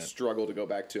 100%. Struggle to go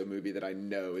back to a movie that I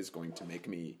know is going to make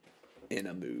me in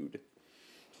a mood.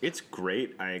 It's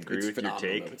great. I agree with your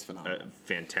take. It's phenomenal.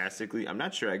 Fantastically. I'm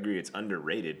not sure I agree it's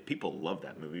underrated. People love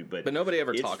that movie, but nobody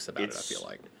ever talks about it, I feel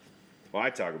like. Well, I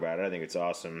talk about it. I think it's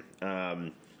awesome.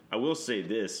 I will say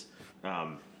this.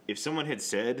 If someone had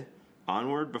said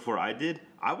Onward before I did,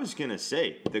 I was going to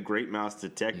say The Great Mouse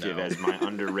Detective No. as my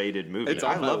underrated movie. It's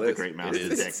I on my love The list. Great Mouse It is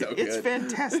Detective. so It's good.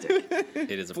 fantastic.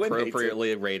 It is Flynn hates it.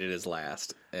 appropriately rated as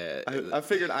last. I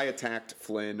figured I attacked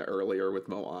Flynn earlier with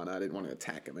Moana. I didn't want to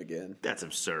attack him again. That's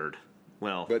absurd.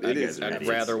 Well, But I it guess is- it I'd is.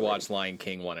 rather watch Lion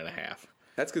King 1.5.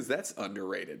 That's because that's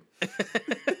underrated.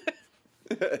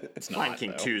 It's not. Lion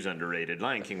King though. 2 is underrated.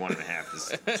 Lion King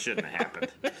 1.5 shouldn't have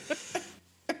happened.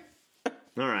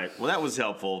 All right. Well, that was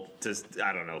helpful to,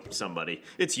 I don't know, somebody.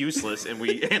 It's useless, and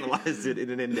we analyzed it in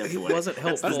an in-depth way. It wasn't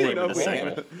That's helpful the name at of the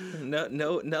segment.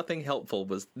 all. Nothing helpful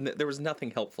was. There was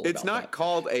nothing helpful. It's about not that.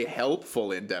 called a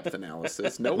helpful in-depth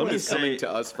analysis. No one me is coming say-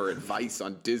 to us for advice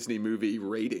on Disney movie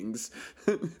ratings.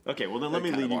 Okay, well, then let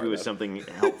me kind of leave you are, with though. something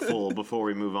helpful before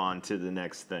we move on to the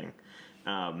next thing.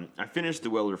 I finished the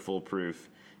Weller Foolproof,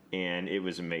 and it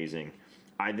was amazing.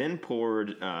 I then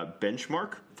poured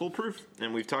Benchmark Foolproof,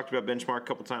 and we've talked about Benchmark a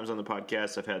couple times on the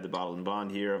podcast. I've had the Bottled and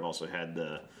Bond here. I've also had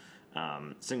the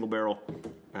Single Barrel.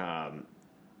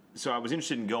 So I was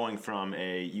interested in going from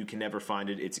a you can never find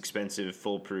it, it's expensive,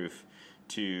 foolproof,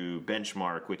 to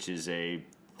Benchmark, which is a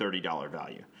 $30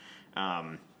 value.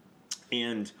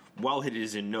 And while it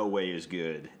is in no way as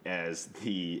good as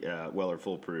the Weller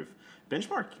Foolproof,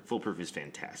 Benchmark Foolproof is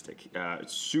fantastic.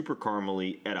 It's super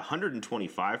caramely at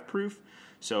 125 proof,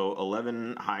 so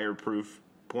 11 higher proof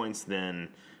points than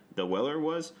the Weller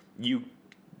was. You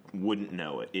wouldn't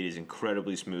know it. It is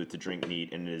incredibly smooth to drink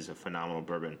neat, and it is a phenomenal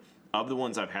bourbon. Of the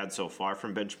ones I've had so far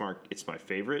from Benchmark, it's my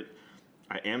favorite.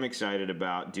 I am excited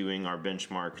about doing our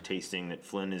Benchmark tasting that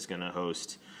Flynn is going to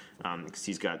host because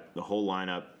he's got the whole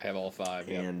lineup. I have all 5.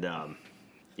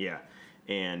 Yeah.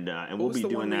 And and What we'll was be the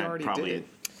doing one we that already probably. did?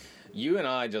 You and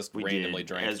I just We randomly did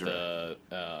drank Ezra.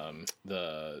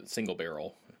 the single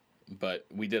barrel, but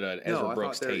we did an No, Ezra I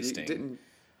Brooks thought there- you tasting. didn't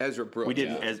Ezra Brooks. We did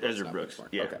Yeah. Ezra not Brooks. Benchmark.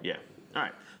 Yeah, Okay. yeah. All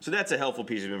right. So that's a helpful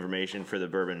piece of information for the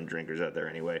bourbon drinkers out there.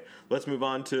 Anyway, let's move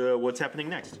on to what's happening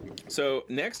next. So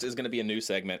next is going to be a new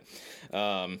segment.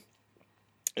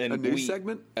 And A new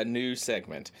segment? A new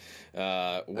segment.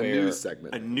 Where A news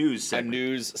segment. A news A segment.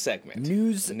 news segment.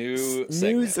 News New news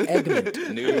segment.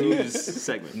 segment. News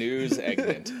segment. News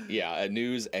segment. Yeah, a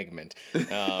news segment.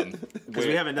 Because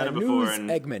we haven't done A it before, news and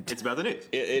segment. it's about the news.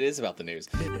 It is about the news.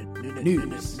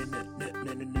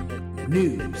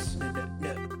 News.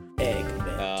 Egg.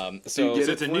 So You get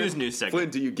So it's a Flynn? news segment. Flynn,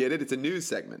 do you get it? It's a news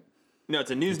segment. No,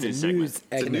 it's a news News segment. It's a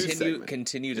segment. news continue segment.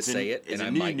 continue to It's a- say it, it's and a I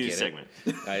new might news get segment.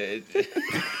 it.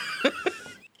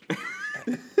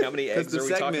 How many Because eggs the are we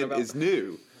talking segment about? is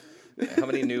new. How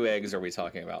many new eggs are we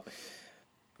talking about?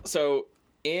 So,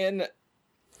 in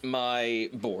my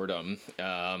boredom,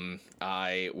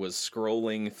 I was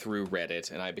scrolling through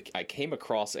Reddit, and I came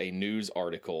across a news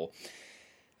article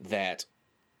that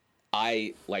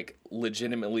I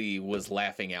legitimately was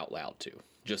laughing out loud to.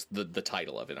 Just the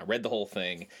title of it. I read the whole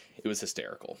thing. It was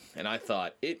hysterical. And I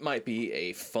thought it might be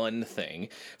a fun thing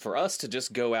for us to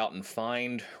just go out and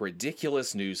find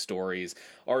ridiculous news stories,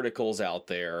 articles out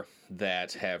there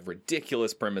that have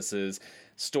ridiculous premises,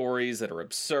 stories that are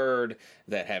absurd,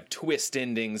 that have twist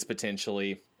endings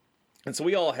potentially. And so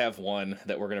we all have one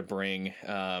that we're going to bring.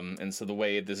 And so the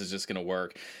way this is just going to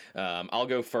work, I'll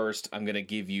go first. I'm going to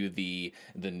give you the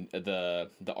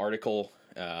article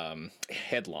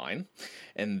headline,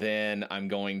 and then I'm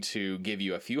going to give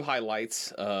you a few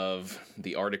highlights of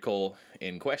the article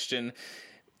in question.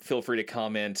 Feel free to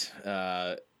comment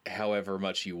however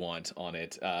much you want on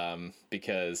it,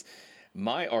 because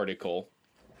my article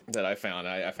that I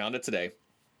found it today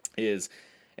is,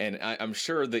 and I'm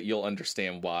sure that you'll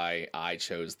understand why I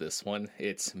chose this one.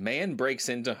 It's man breaks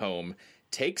into home,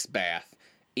 takes bath,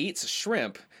 eats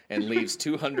shrimp, and leaves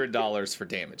 $200 for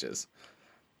damages.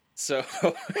 So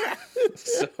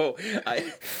I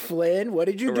Flynn, what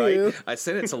did you do? right. I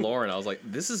sent it to Lauren. I was like,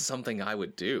 "This is something I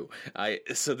would do."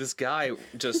 So this guy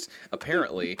just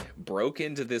apparently broke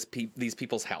into these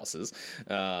people's houses,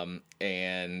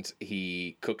 and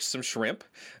he cooked some shrimp,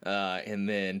 and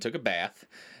then took a bath,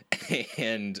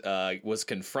 and was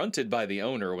confronted by the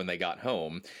owner when they got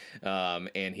home,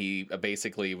 and he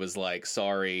basically was like,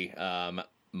 "Sorry,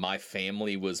 my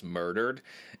family was murdered,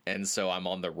 and so I'm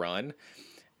on the run.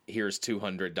 Here's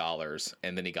 $200,"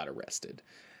 and then he got arrested.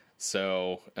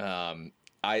 So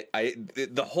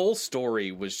the whole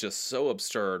story was just so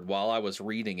absurd. While I was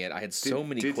reading it, I had so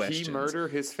many questions. Did he murder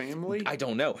his family? I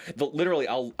don't know. Literally,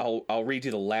 I'll read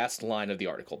you the last line of the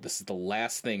article. This is the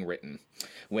last thing written.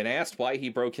 When asked why he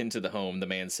broke into the home, the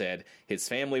man said his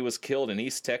family was killed in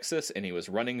East Texas and he was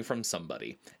running from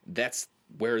somebody. That's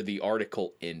where the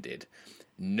article ended.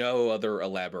 No other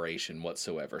elaboration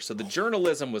whatsoever. So the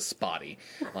journalism was spotty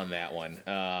on that one.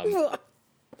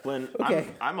 When Okay.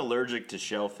 I'm allergic to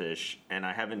shellfish, and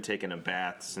I haven't taken a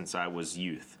bath since I was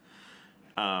youth.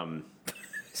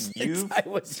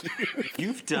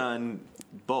 You've done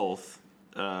both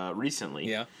recently.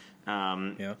 Yeah.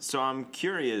 Yeah. So I'm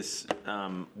curious,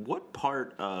 what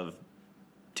part of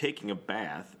taking a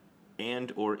bath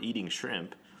and or eating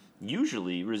shrimp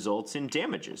usually results in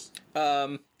damages?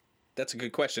 That's a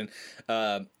good question.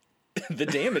 The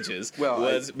damages Well,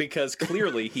 was because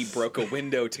clearly he broke a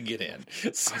window to get in.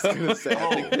 So I think that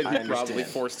I he probably understand.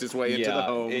 forced his way into Yeah, the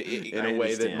home I in a way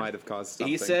that understand. might have caused something.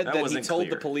 he said That that he wasn't told the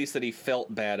clear. police that he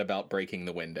felt bad about breaking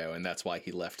the window, and that's why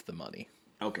he left the money.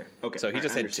 Okay. So he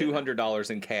just had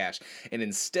 $200 in cash, and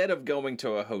instead of going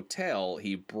to a hotel,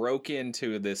 he broke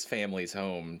into this family's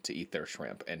home to eat their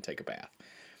shrimp and take a bath.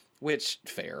 Which,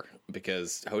 fair,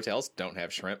 because hotels don't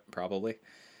have shrimp, probably.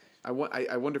 I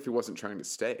wonder if he wasn't trying to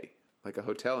stay. Like a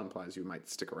hotel implies you might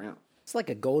stick around. It's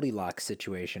like a Goldilocks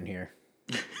situation here.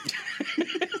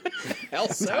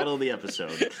 Also, Title of the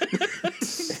episode.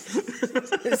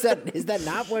 Is that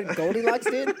not what Goldilocks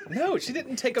did? no, she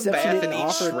didn't take a Except she bath didn't and eat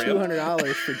offer shrimp.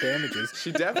 $200 for damages.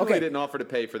 She definitely Okay. didn't offer to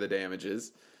pay for the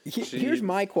damages. Here's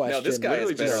my question. No, this guy is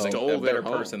literally just better, stole a better their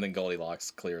home. person than Goldilocks,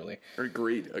 clearly.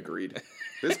 Agreed.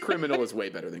 This criminal is way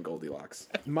better than Goldilocks.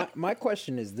 My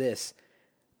question is this: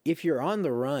 if you're on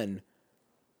the run,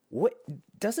 what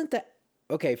doesn't that?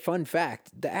 Okay, fun fact: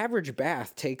 the average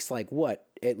bath takes like what?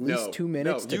 At least 2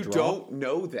 minutes to you draw. don't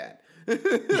know that.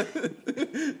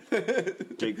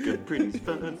 Jacob Pretty's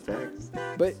fun facts.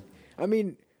 But I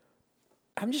mean,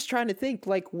 I'm just trying to think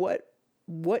like what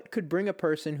could bring a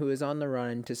person who is on the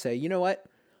run to say, you know what,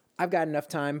 I've got enough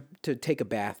time to take a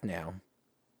bath now.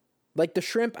 Like the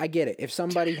shrimp, I get it. If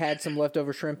somebody had some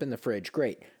leftover shrimp in the fridge,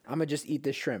 great. I'm gonna just eat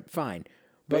this shrimp, fine.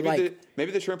 But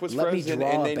Maybe the shrimp was let me frozen draw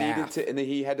and a they needed bath. to, and then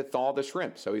he had to thaw the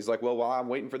shrimp. So he's like, well, while I'm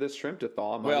waiting for this shrimp to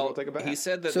thaw, I might as well take a bath. he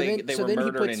said that So they then- were he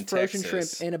murdered puts in frozen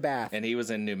Texas. shrimp in a bath. And he was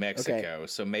in New Mexico,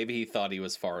 so maybe he thought he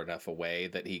was far enough away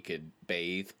that he could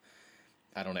bathe.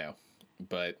 I don't know.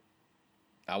 But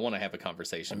I want to have a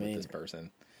conversation with this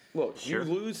person. Well, you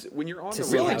lose when you're on the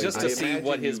see run. how Really, just to I see imagine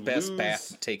what his you best lose-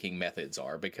 bath taking methods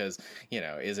are, because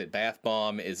is it bath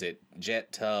bomb? Is it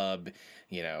jet tub?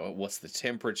 What's the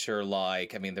temperature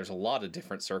like? I mean, there's a lot of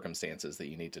different circumstances that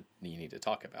you need to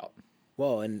talk about.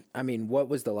 well, and I mean, what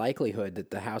was the likelihood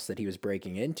that the house that he was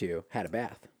breaking into had a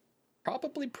bath?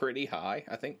 Probably pretty high.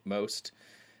 I think most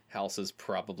houses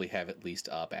probably have at least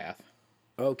a bath.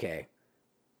 Okay,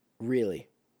 really?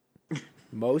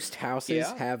 Most houses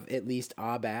Yeah. have at least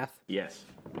a bath. Yes,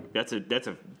 that's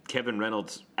a Kevin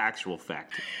Reynolds actual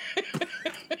fact.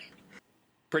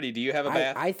 Pretty, do you have a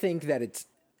bath? I think that it's.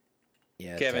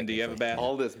 Yeah, Kevin, do you have a bath?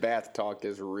 All this bath talk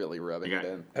is really rubbing You it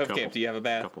got- in. Hofkamp, do you have a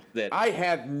bath? Couple. That I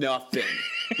have nothing.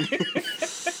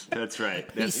 That's right.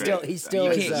 He That's still right. he still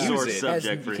you is. can't sore use it.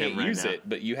 subject You for can't him right use now. it,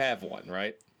 but you have one,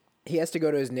 right? He has to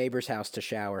go to his neighbor's house to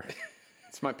shower.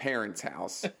 It's my parents'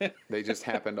 house. They just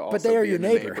happen to also But they are be your in the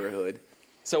neighbor. neighborhood.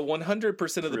 So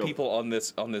 100% of the Real. people on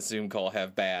this Zoom call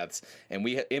have baths, and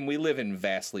we live in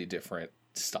vastly different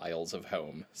styles of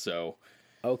home. So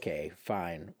Okay,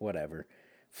 fine, whatever.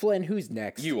 Flynn, who's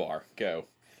next? you are go.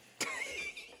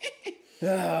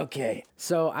 Okay,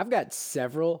 so I've got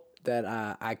several that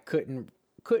I couldn't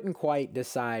quite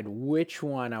decide which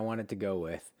one I wanted to go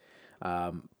with,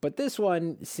 but this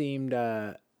one seemed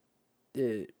kind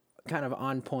of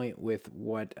on point with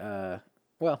what.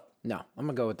 Well, no, I'm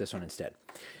gonna go with this one instead.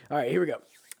 All right, here we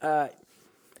go.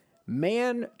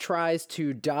 Man tries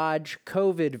to dodge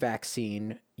COVID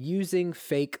vaccine using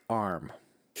fake arm.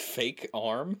 Fake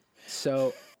arm?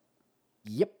 So,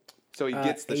 yep. So he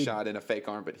gets the a- shot in a fake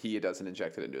arm, but he doesn't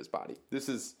inject it into his body. This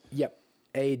is Yep.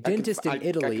 A dentist I in can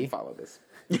Italy, follow this.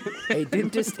 a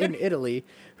dentist in Italy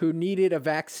who needed a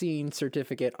vaccine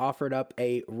certificate offered up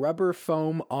a rubber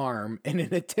foam arm in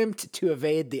an attempt to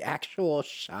evade the actual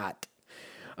shot.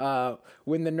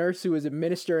 When the nurse who was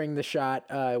administering the shot,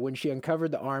 when she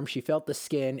uncovered the arm, she felt the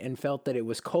skin and felt that it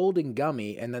was cold and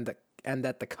gummy, and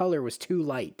that the color was too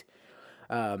light.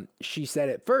 She said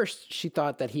at first she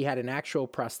thought that he had an actual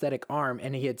prosthetic arm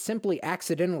and he had simply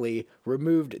accidentally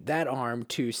removed that arm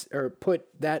or put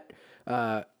that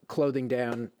clothing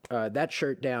down, that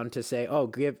shirt down to say, oh,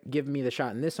 give me the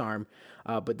shot in this arm.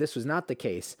 But this was not the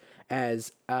case,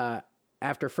 as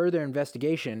after further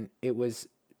investigation, it was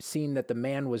seen that the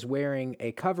man was wearing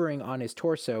a covering on his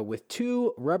torso with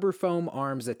 2 rubber foam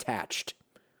arms attached.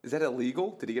 Is that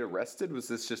illegal? Did he get arrested? Was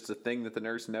this just a thing that the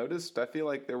nurse noticed? I feel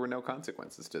like there were no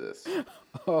consequences to this.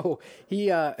 Oh,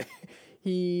 he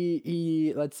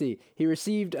let's see. He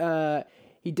received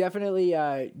he definitely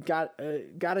got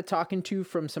a talking to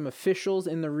from some officials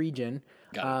in the region.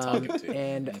 Got a talking to.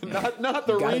 And Not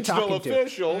the Got a regional talking to.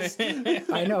 officials.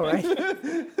 I know,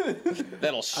 right?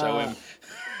 That'll show him.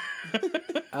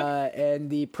 And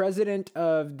the president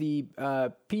of the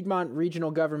Piedmont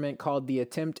regional government called the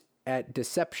attempt at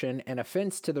deception an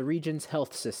offense to the region's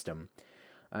health system.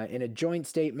 In a joint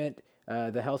statement,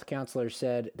 the health counselor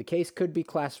said, the case could be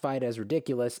classified as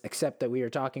ridiculous, except that we are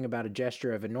talking about a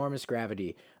gesture of enormous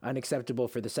gravity, unacceptable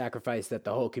for the sacrifice that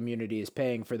the whole community is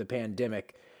paying for the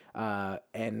pandemic.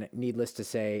 And needless to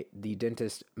say, the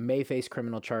dentist may face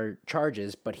criminal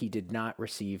charges, but he did not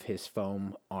receive his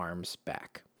foam arms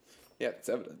back. Yeah, it's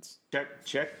evidence.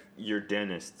 Check your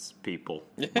dentists, people.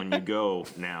 When you go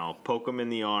now, poke them in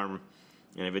the arm,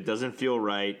 and if it doesn't feel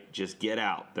right, just get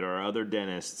out. There are other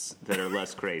dentists that are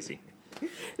less crazy.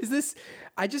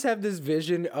 I just have this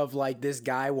vision of like this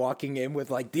guy walking in with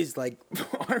like these like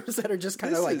arms that are just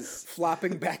kind of like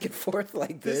flopping back and forth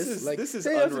like this. This is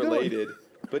 "Hey, how's it going?" unrelated.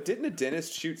 But didn't a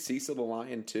dentist shoot Cecil the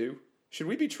lion too? Should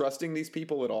we be trusting these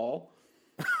people at all?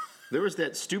 There was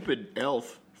that stupid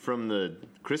elf from the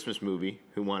Christmas movie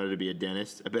who wanted to be a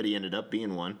dentist. I bet he ended up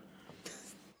being one.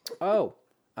 Oh,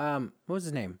 what was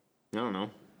his name? I don't know.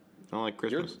 I don't like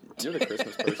Christmas. You're the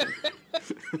Christmas person.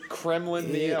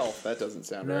 Kremlin the elf. That doesn't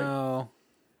sound right. No,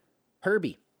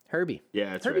 Herbie.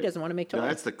 Yeah, that's Herbie right. doesn't want to make toys. No,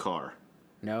 that's the car.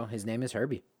 No, his name is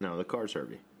Herbie. No, the car's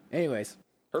Herbie. Anyways,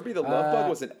 Herbie the Love Bug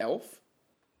was an elf?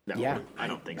 No, Yeah. I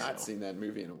don't think Not so. seen that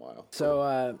movie in a while.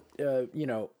 so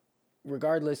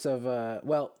regardless of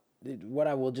what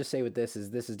I will just say with this is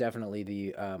definitely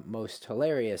the most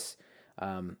hilarious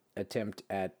attempt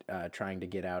at trying to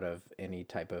get out of any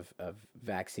type of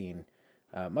vaccine,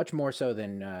 much more so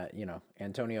than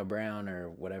Antonio Brown or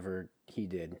whatever he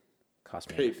did. Cost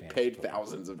me a fantasy Paid football.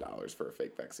 thousands of dollars for a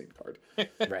fake vaccine card.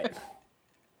 Right.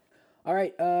 All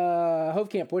right,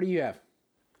 Hovkamp, what do you have?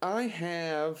 I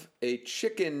have a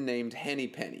chicken named Henny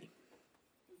Penny.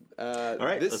 All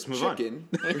right, this let's move chicken,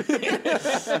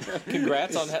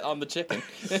 Congrats on the chicken.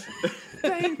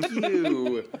 Thank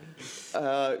you.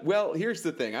 Well, here's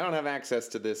the thing. I don't have access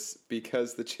to this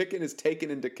because the chicken is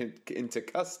taken into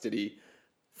custody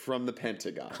from the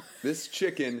Pentagon. This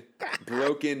chicken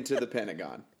broke into the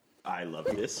Pentagon. I love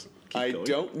this. Keep I going.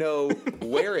 don't know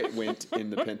where it went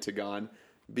in the Pentagon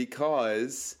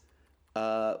because,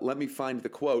 let me find the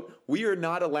quote. We are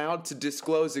not allowed to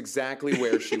disclose exactly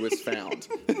where she was found.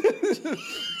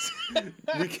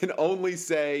 We can only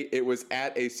say it was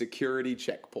at a security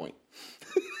checkpoint.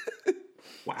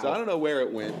 Wow. So I don't know where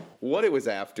it went, what it was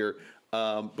after,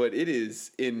 but it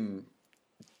is in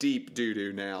deep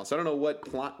doo-doo now. So I don't know what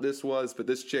plot this was, but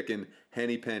this chicken,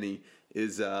 Henny Penny,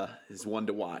 is one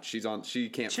to watch. She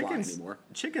can't fly anymore.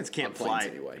 Chickens can't On planes fly,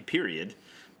 anyway. Period.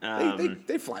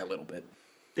 They fly a little bit.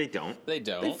 They don't. They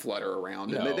don't. They flutter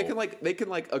around. And No. they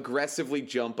can aggressively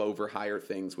jump over higher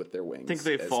things with their wings. I think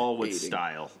they as fall with aiding.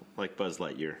 style, like Buzz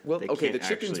Lightyear. Well, They okay, the can't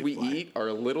chickens actually we fly. eat are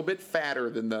a little bit fatter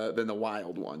than the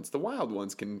wild ones. The wild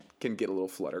ones can get a little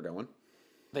flutter going.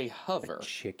 They hover.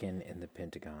 Chicken in the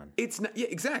Pentagon. It's not, yeah,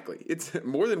 exactly. It's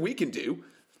more than we can do.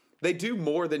 They do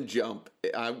more than jump,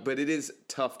 but it is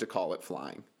tough to call it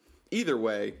flying. Either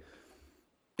way,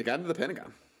 it got into the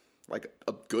Pentagon, like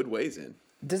a good ways in.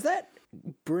 Does that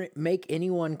make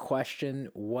anyone question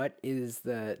what is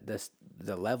the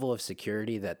level of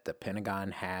security that the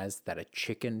Pentagon has that a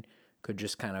chicken could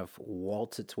just kind of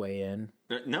waltz its way in?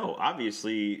 No,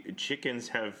 obviously, chickens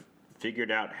have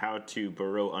figured out how to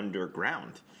burrow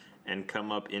underground and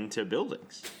come up into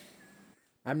buildings.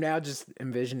 I'm now just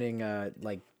envisioning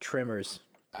like trimmers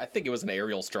I think it was an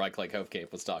aerial strike like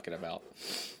Hovkamp was talking about.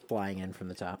 flying in from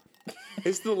the top.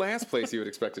 It's the last place you would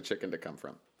expect a chicken to come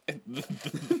from.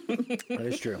 That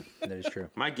is true. That is true.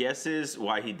 My guess is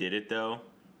why he did it, though,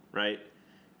 right,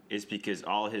 is because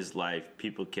all his life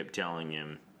people kept telling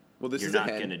him, Well, this You're is not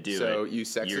a hen, gonna do so it. you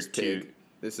sexist You're pig. too-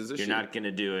 This is a you're sheep. not going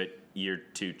to do it, you're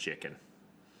too chicken.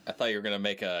 I thought you were going to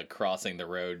make a crossing the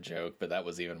road joke, but that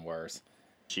was even worse.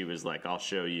 She was like, I'll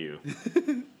show you.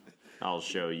 I'll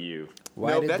show you. Why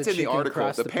No, did that's in the chicken article.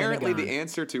 cross the Apparently, the Pentagon?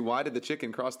 answer to why did the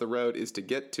chicken cross the road is to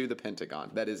get to the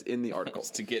Pentagon. That is in the article.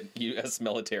 To get U.S.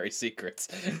 military secrets.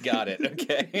 Got it.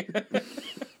 Okay.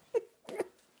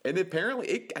 And apparently,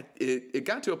 it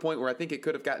got to a point where I think it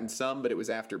could have gotten some, but it was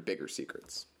after bigger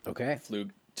secrets. Okay, Flew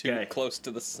too Okay. close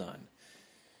to the sun.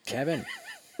 Kevin.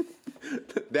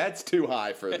 That's too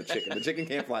high for the chicken. The chicken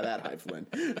can't fly that high, Flynn.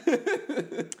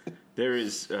 There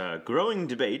is growing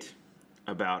debate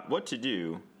about what to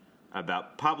do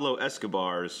about Pablo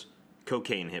Escobar's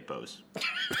cocaine hippos.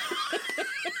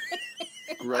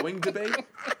 Growing debate?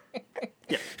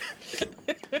 Yeah.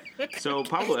 So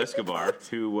Pablo Escobar,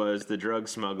 who was the drug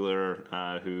smuggler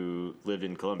who lived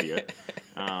in Colombia,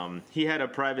 he had a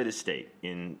private estate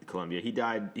in Colombia.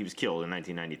 He was killed in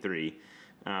 1993.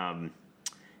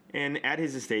 And at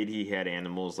his estate, he had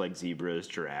animals like zebras,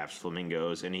 giraffes,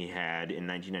 flamingos, and he had, in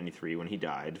 1993, when he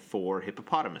died, 4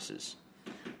 hippopotamuses,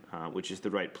 which is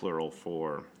the right plural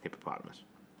for hippopotamus.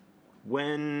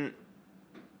 When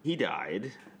he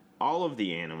died, all of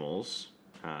the animals,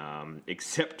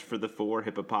 except for the 4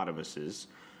 hippopotamuses,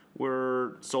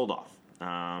 were sold off,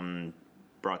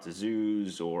 brought to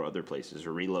zoos or other places,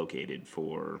 or relocated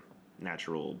for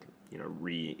natural,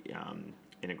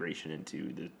 reintegration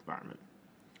into the environment.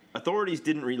 Authorities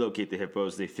didn't relocate the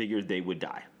hippos. They figured they would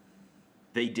die.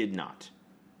 They did not.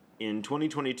 In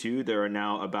 2022, there are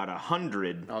now about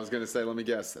 100. I was going to say, let me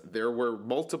guess. There were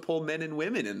multiple men and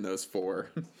women in those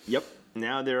 4. Yep.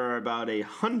 Now there are about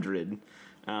 100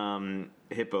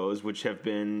 hippos, which have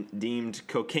been deemed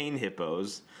cocaine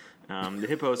hippos. The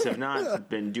hippos have not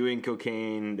been doing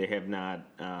cocaine. They have not.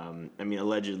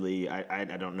 Allegedly, I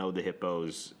don't know the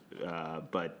hippos,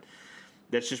 but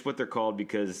that's just what they're called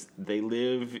because they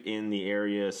live in the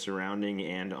area surrounding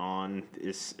and on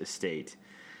this estate.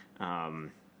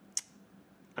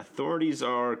 Authorities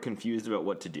are confused about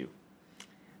what to do.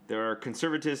 There are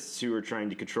conservatists who are trying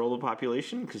to control the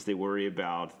population because they worry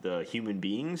about the human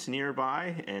beings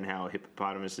nearby and how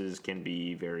hippopotamuses can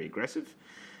be very aggressive.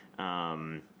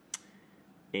 And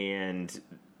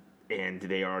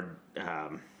they are,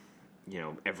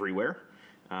 everywhere.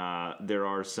 There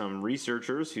are some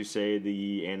researchers who say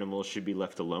the animals should be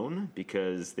left alone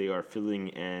because they are filling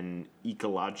an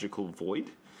ecological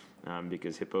void.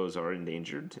 Because hippos are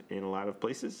endangered in a lot of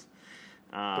places.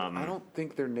 I don't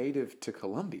think they're native to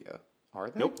Colombia, are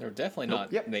they? Nope. They're definitely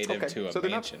not native to a So they're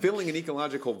mansion. not filling an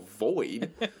ecological void.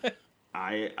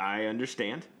 I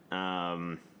understand.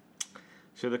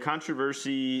 So the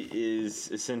controversy is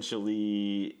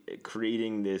essentially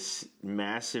creating this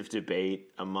massive debate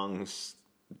amongst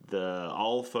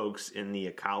all folks in the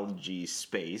ecology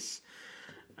space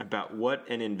about what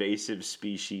an invasive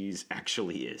species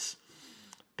actually is.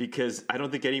 Because I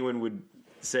don't think anyone would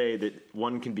say that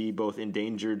one can be both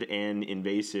endangered and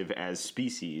invasive as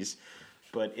species.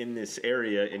 But in this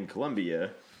area in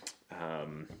Colombia,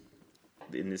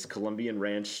 in this Colombian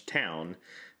ranch town,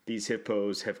 these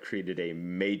hippos have created a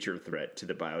major threat to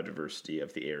the biodiversity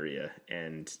of the area.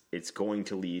 And it's going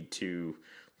to lead to,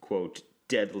 quote,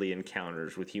 deadly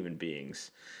encounters with human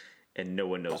beings. And no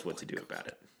one knows what to do about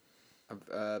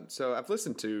it. So I've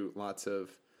listened to lots of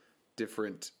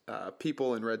different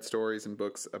people and read stories and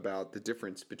books about the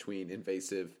difference between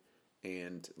invasive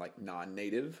and like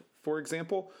non-native, for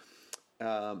example.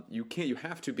 You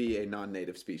have to be a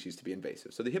non-native species to be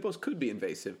invasive. So the hippos could be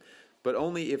invasive, but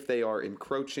only if they are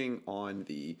encroaching on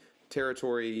the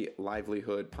territory,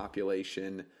 livelihood,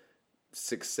 population,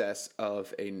 success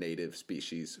of a native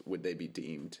species would they be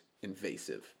deemed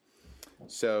invasive.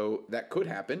 So that could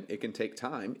happen. It can take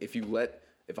time.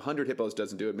 If 100 hippos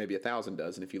doesn't do it, maybe 1,000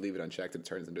 does. And if you leave it unchecked, it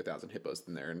turns into 1,000 hippos,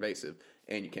 then they're invasive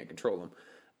and you can't control them.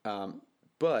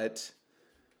 But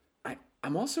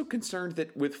I'm also concerned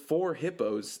that with 4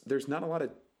 hippos, there's not a lot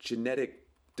of genetic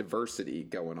diversity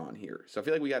going on here. So I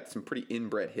feel like we got some pretty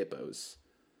inbred hippos.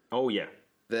 Oh, yeah.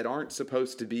 That aren't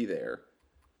supposed to be there.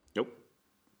 Nope.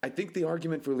 I think the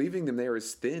argument for leaving them there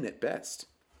is thin at best.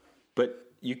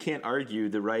 But you can't argue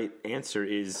the right answer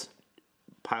is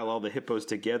pile all the hippos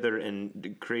together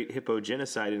and create hippo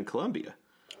genocide in Colombia.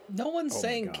 No one's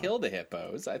saying kill the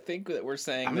hippos. I think that we're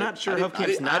saying. I'm that not sure I how did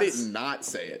Kip's not. not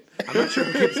say it. I'm not sure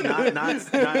Kip's not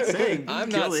saying. I'm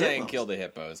not saying kill the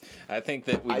hippos. I think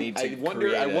that we need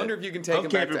to. I wonder if you can take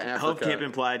them back to Africa. Hubcamp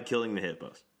implied killing the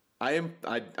hippos. I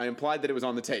implied that it was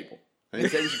on the table. I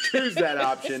didn't say we should choose that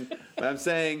option, but I'm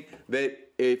saying that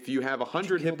if you have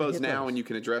 100 hippos now and you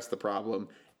can address the problem,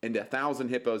 and 1,000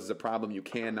 hippos is a problem you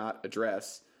cannot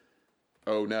address,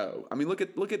 oh no! I mean, look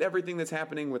at everything that's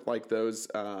happening with like those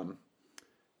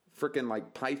freaking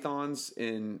like pythons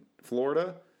in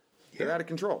Florida. They're out of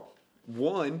control.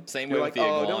 Same you're way like, with the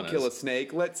oh, iguanas. don't kill a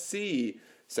snake. Let's see.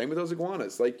 Same with those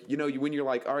iguanas. Like, when you're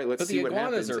like, all right, let's see what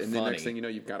happens, and the next thing you know,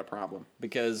 you've got a problem.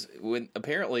 Because when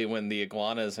the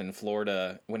iguanas in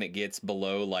Florida, when it gets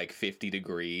below like 50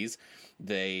 degrees,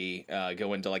 they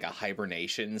go into like a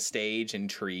hibernation stage in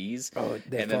trees, and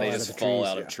then they just fall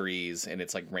out of trees, and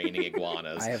it's like raining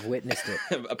iguanas. I have witnessed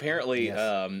it. Apparently,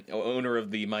 owner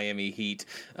of the Miami Heat,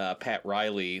 Pat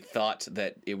Riley, thought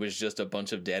that it was just a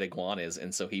bunch of dead iguanas,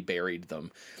 and so he buried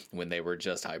them when they were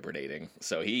just hibernating.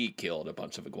 So he killed a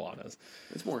bunch of iguanas.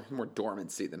 It's more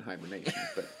dormancy than hibernation,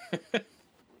 but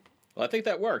Well, I think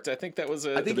that worked. I think that was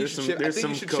a. I think you There's should some- ship, I there's think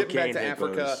you some should ship them back cocaine to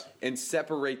Africa hippos. and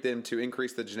separate them to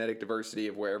increase the genetic diversity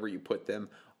of wherever you put them.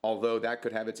 Although that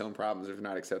could have its own problems if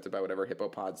not accepted by whatever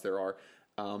hippopods there are.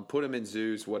 Put them in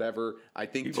zoos, whatever. I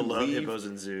think People to love leave, hippos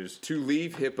and zoos. to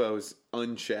leave hippos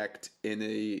unchecked in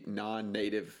a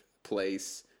non-native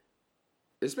place,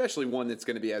 especially one that's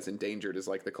going to be as endangered as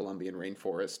like the Colombian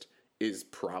rainforest, is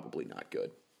probably not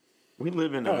good. We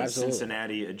live in a absolutely.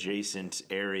 Cincinnati adjacent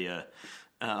area,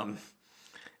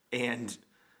 and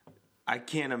I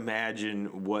can't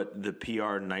imagine what the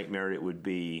PR nightmare it would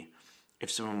be if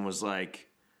someone was like,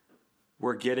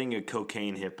 "We're getting a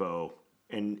cocaine hippo,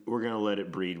 and we're gonna let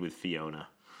it breed with Fiona."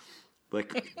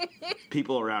 Like,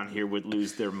 people around here would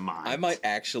lose their minds. I might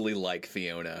actually like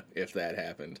Fiona if that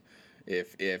happened.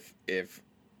 If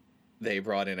they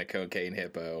brought in a cocaine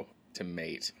hippo to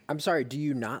mate. I'm sorry, do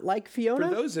you not like Fiona?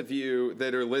 For those of you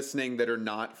that are listening that are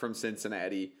not from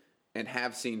Cincinnati and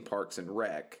have seen Parks and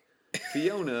Rec,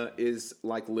 Fiona is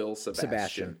like Lil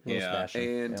Sebastian. Little Yeah. Sebastian.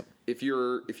 And Yep. if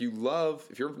you're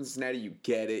from Cincinnati, you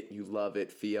get it, you love it.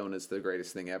 Fiona's the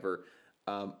greatest thing ever.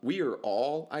 We are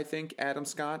all, I think, Adam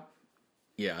Scott,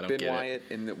 Yeah, I don't Ben get it. Wyatt,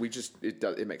 and that we just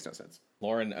it makes no sense.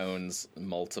 Lauren owns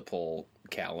multiple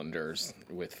calendars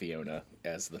with Fiona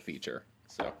as the feature.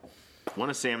 So One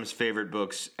of Sam's favorite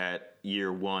books at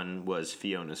year one was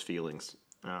Fiona's Feelings.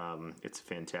 It's a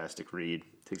fantastic read.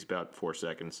 Takes about 4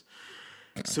 seconds.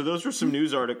 So those were some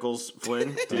news articles,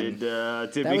 Flynn. Did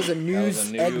That we? was a that news was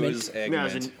a news segment. No, it was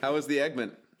eggment. a- How was the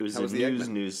Eggman? It was How a was the Eggman?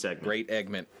 news segment. Great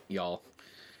eggment, y'all.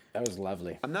 That was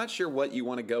lovely. I'm not sure what you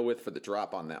want to go with for the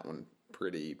drop on that one,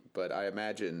 pretty, but I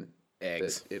imagine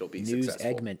Eggs. that it'll be News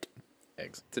successful. segment.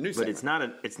 Eggs. It's a new But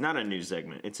segment. it's not a news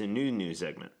segment. It's a new news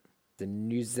segment. The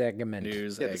news segment.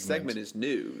 News Yeah, the eggment. segment is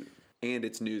new and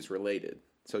it's news related.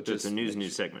 So So just it's a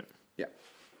news segment. Yeah,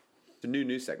 it's a new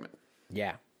news segment.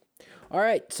 Yeah. All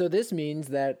right, so this means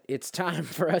that it's time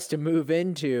for us to move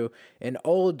into an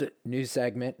old news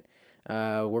segment.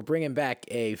 We're bringing back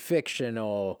a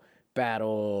fictional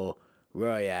battle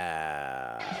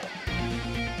royale.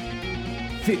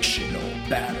 Fictional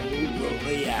battle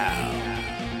royale.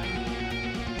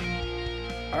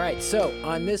 All right, so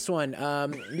on this one,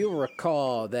 you'll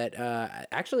recall that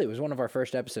actually it was one of our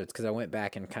first episodes because I went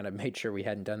back and kind of made sure we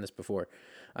hadn't done this before.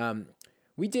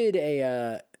 We did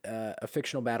a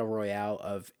fictional battle royale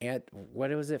of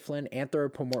what was it, Flynn?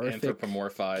 Anthropomorphic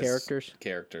Anthropomorphized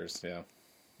characters. Yeah.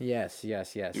 Yes.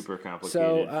 Super complicated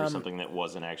So, for something that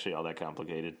wasn't actually all that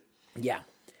complicated. yeah.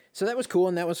 So that was cool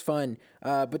and that was fun.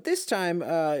 But this time,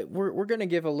 we're gonna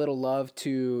give a little love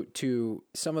to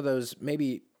some of those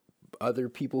maybe other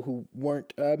people who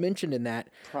weren't mentioned in that.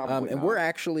 Probably and not. we're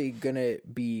actually gonna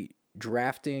be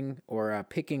drafting or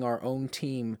picking our own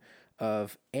team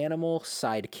of animal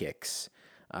sidekicks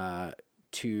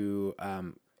to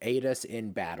aid us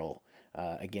in battle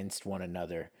against one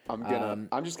another. I'm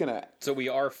just gonna. So we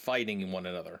are fighting one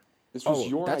another. This was Oh,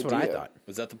 your that's idea. what I thought.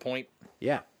 Was that the point?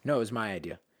 Yeah, no, it was my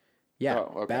idea. Yeah,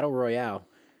 Oh, okay. battle royale.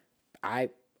 I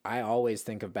always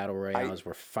think of battle royale as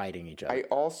we're fighting each other. I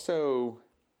also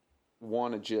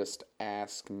want to just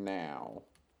ask now.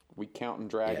 We counting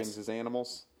dragons Yes. as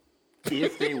animals?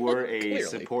 If they were a Clearly.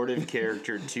 supportive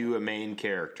character to a main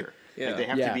character, Yeah. like they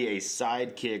have Yeah. to be a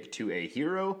sidekick to a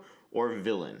hero or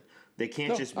villain. They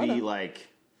can't just be like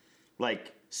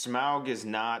Smaug is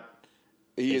not.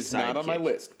 He A is not on my sidekick.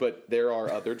 list, but there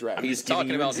are other dragons. He's giving talking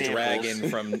you about examples. Dragon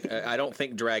from. I don't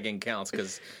think Dragon counts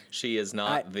because she is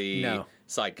not the no.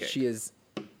 sidekick. She is.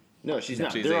 No, she's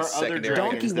not. She's There a are other secondary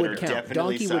dragons Donkey that are would count.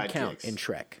 definitely Donkey would count sidekicks. in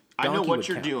Shrek. I know Donkey what would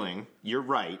you're count. doing. You're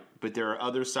right, but there are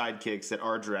other sidekicks that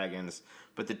are dragons.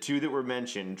 But the two that were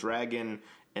mentioned, Dragon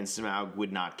and Smaug,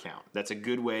 would not count. That's a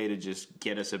good way to just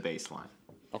get us a baseline.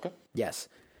 Okay. Yes.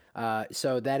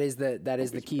 So that is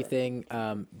the key thing.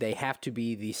 They have to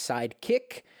be the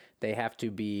sidekick. They have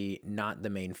to be not the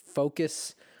main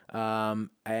focus. And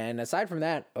aside from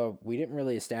that, we didn't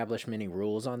really establish many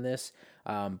rules on this.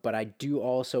 But I do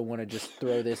also want to just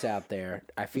throw this out there.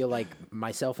 I feel like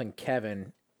myself and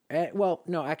Kevin, well,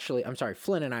 no, actually, I'm sorry.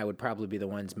 Flynn and I would probably be the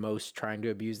ones most trying to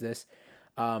abuse this.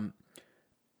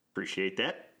 Appreciate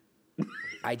that.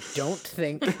 I don't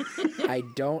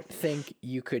think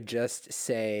you could just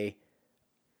say,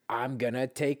 I'm gonna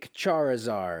take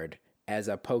Charizard as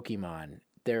a Pokemon.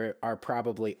 There are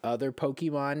probably other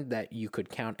Pokemon that you could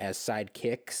count as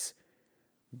sidekicks,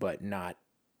 but not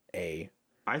a.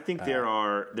 I think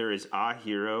there is a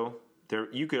hero.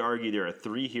 You could argue there are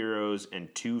 3 heroes and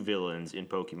 2 villains in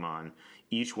Pokemon.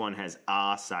 Each one has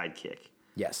a sidekick.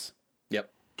 Yes.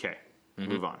 Yep. Okay,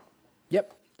 move on.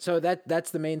 Yep. So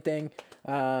that's the main thing.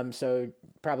 So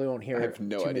probably won't hear I have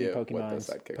no too many idea what the Pokemons.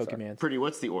 sidekicks are. Pokemans. Pretty,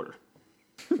 what's the order?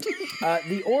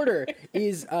 The order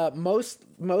is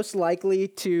most likely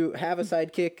to have a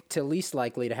sidekick to least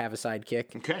likely to have a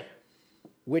sidekick, Okay.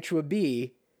 which would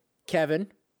be Kevin,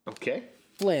 Okay.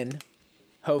 Flynn,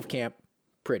 Hovkamp,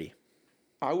 Pretty.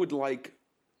 I would like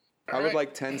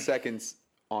 10 seconds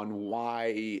on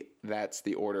why that's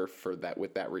the order for that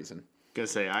with that reason. Gonna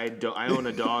say I own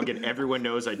a dog and everyone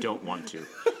knows I don't want to.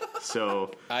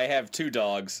 So I have 2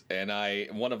 dogs, and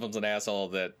one of them's an asshole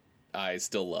that I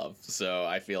still love. So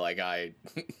I feel like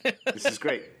this is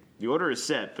great. The order is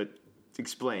set, but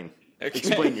explain. Okay.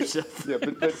 Explain yourself. Yeah,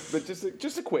 but just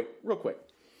a real quick.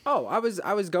 Oh, I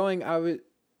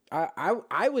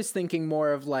was thinking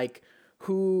more of like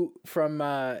who from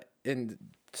and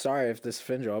sorry if this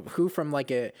offends you, who from like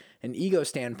an ego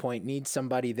standpoint needs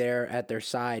somebody there at their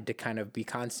side to kind of be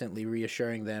constantly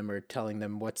reassuring them or telling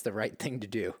them what's the right thing to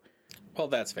do. well,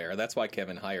 that's fair. That's why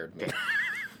Kevin hired me.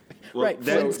 Well, Right,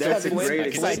 that's a Kevin's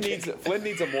great sidekick. example. Flynn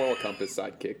needs a moral compass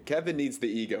sidekick. Kevin needs the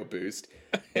ego boost,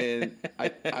 and I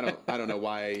don't know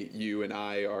why you and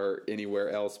I are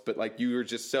anywhere else, but like you are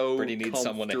just so. Pretty needs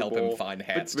someone to help him comfortable. find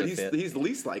hats but to he's, fit. He's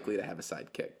least likely to have a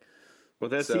sidekick. Well,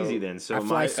 that's So, easy then. So I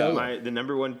fly solo. the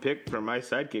number one pick for my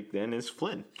sidekick then is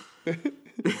Flynn.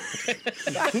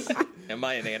 Am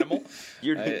I an animal?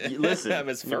 Listen, I'm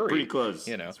as you're furry, pretty close.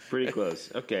 you know. It's pretty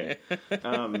close. Okay.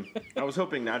 I was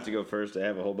hoping not to go first. I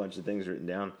have a whole bunch of things written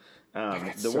down.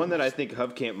 The one that I think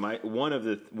Hovkamp might one of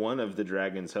the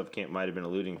dragons Hovkamp might have been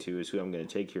alluding to is who I'm going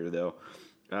to take here though.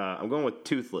 I'm going with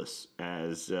Toothless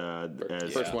as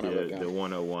First one I wrote down. the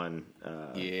 101.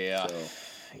 Yeah. So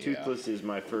Toothless is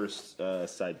my first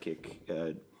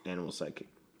sidekick, animal sidekick.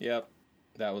 Yep.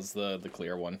 That was the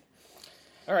clear one.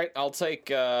 All right, I'll take.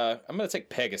 I'm going to take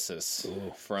Pegasus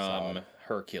from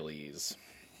Hercules.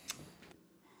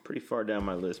 Pretty far down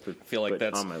my list, but Feel like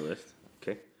that's- on my list.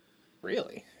 Okay.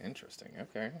 Really interesting.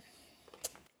 Okay.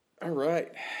 All right.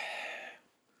 I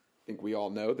think we all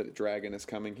know that a dragon is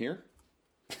coming here.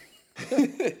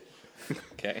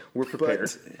 Okay. We're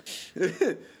prepared.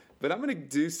 But I'm going to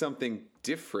do something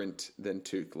different than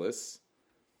Toothless.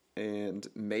 And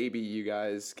maybe you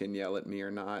guys can yell at me or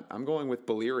not. I'm going with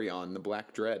Balerion, the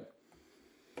Black Dread.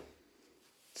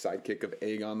 Sidekick of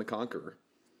Aegon the Conqueror.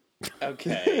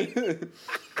 Okay.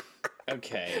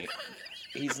 Okay.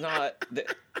 He's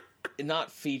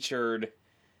not featured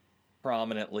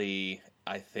prominently,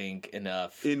 I think,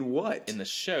 enough In what? in the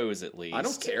shows, at least. I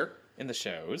don't care. In the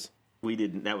shows. We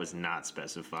didn't. That was not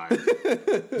specified.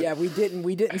 Yeah, we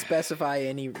didn't specify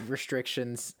any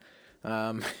restrictions.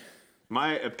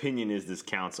 My opinion is this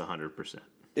counts 100%.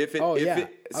 Oh, yeah. I'm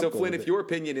So cool Flynn, with if it. your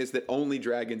opinion is that only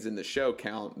dragons in the show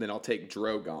count, then I'll take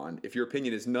Drogon. If your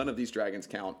opinion is none of these dragons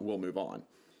count, we'll move on.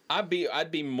 I'd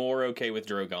be more okay with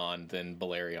Drogon than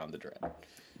Balerion the Dread.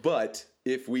 But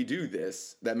if we do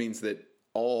this, that means that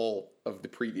all of the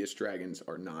previous dragons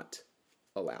are not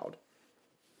allowed.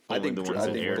 Only the ones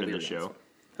that aired in the Balerions. show.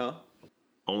 Huh?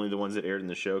 Only the ones that aired in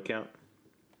the show count.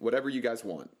 Whatever you guys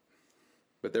want.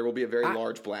 But there will be a very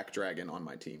large black dragon on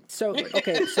my team. So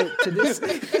okay, so to this,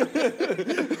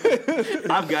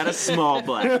 I've got a small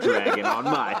black dragon on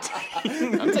my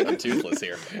team. I'm taking Toothless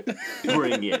here.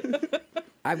 Bring it.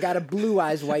 I've got a blue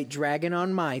eyes white dragon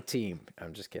on my team.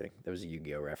 I'm just kidding. That was a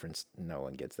Yu-Gi-Oh reference. No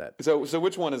one gets that. So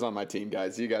which one is on my team,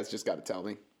 guys? You guys just got to tell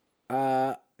me.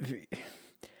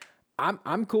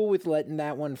 I'm cool with letting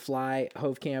that one fly,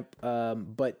 Hovkamp.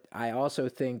 But I also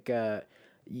think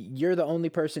you're the only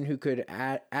person who could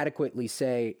adequately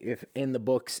say if in the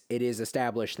books it is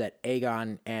established that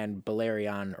Aegon and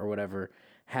Balerion or whatever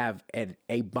have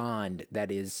a bond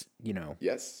that is,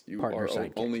 Yes, you Partner are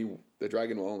sidekick. only the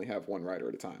dragon will only have one rider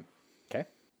at a time. okay.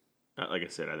 Like I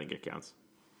said, I think it counts.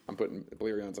 I'm putting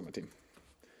Balerions on my team.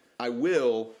 I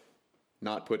will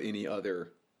not put any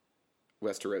other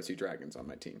Westerosi dragons on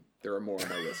my team. There are more on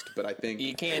my list, but I think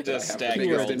You can't that I just have stack the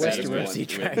your biggest old team advantage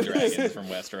Westerosi with one. dragons from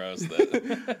Westeros.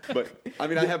 That, But I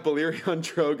mean, I have Balerion,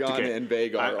 Drogon, and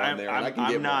Vagar on there, and I can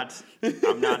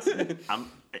get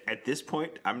I'm at this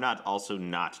point. I'm not also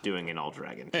not doing an all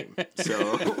dragon team.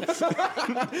 So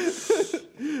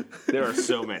there are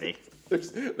so many.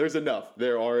 There's enough.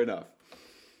 There are enough.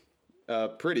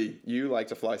 Pretty, you like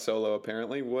to fly solo,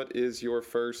 apparently. What is your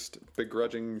first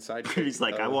begrudging sidekick? He's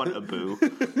like, I want a boo.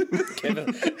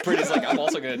 Pretty's like, I'm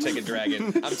also going to take a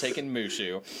dragon. I'm taking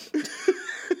Mushu.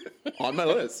 On my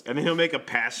list. And then he'll make a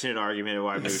passionate argument of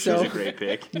why Mushu's So- a great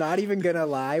pick. Not even gonna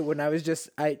lie, when I was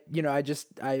I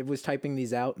was typing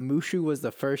these out. Mushu was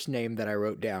the first name that I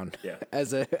wrote down Yeah.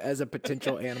 as a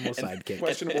potential animal sidekick.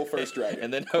 Questionable first dragon.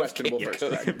 And then questionable okay, first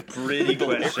dragon. Pretty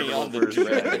questionable on the first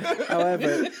dragon.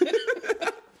 However,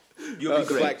 You'll be The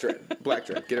great. black dragon. Black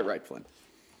dragon. Get it right, Flynn.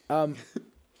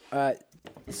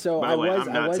 so By the way, I'm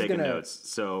I not was taking gonna. notes.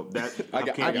 So that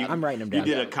I'm writing them down.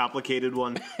 You did a complicated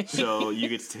one, so you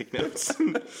get to take notes.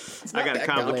 I got a that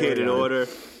complicated complicated. order.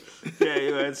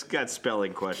 Yeah, it's got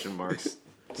spelling question marks.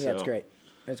 Yeah, it's So, great.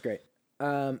 That's great.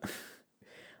 I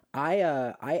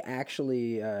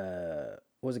actually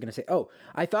what was I gonna say? Oh,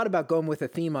 I thought about going with a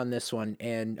theme on this one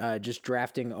and just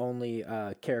drafting only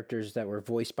characters that were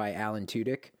voiced by Alan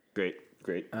Tudyk. Great.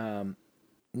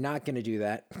 Not gonna do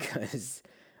that because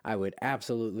I would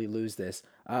absolutely lose this.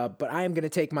 But I am gonna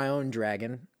take my own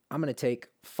dragon. I'm gonna take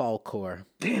Falkor.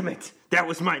 Damn it! That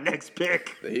was my next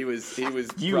pick. He was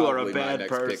You are a probably bad my next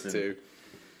person. pick too.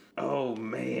 Oh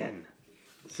man.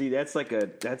 See, that's like a.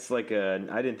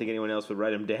 I didn't think anyone else would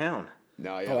write him down.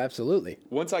 No, yeah. Oh, absolutely.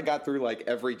 Once I got through like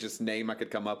every just name I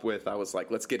could come up with, I was like,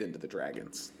 let's get into the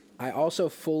dragons. I also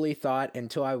fully thought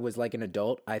until I was like an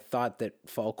adult, I thought that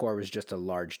Falkor was just a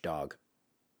large dog.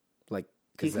 Like,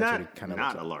 because He's that's not what he kind of not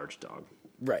looks a like. large dog.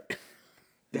 Right. It's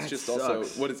That just sucks. also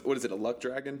what is it? A luck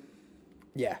dragon?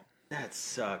 Yeah. That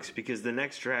sucks because the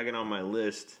next dragon on my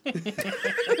list.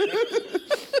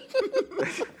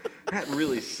 That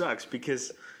really sucks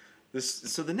because this.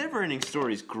 So the Neverending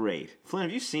Story is great. Flynn,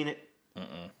 have you seen it?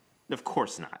 Of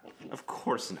course not. Of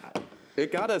course not.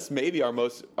 It got us maybe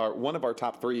one of our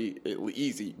top 3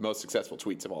 easy most successful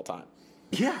tweets of all time.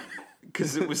 Yeah,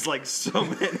 because it was like so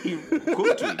many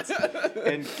quote tweets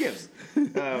and gifs.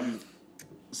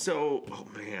 Oh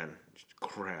man,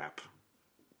 crap.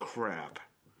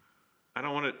 I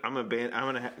don't want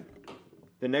to.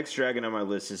 The next dragon on my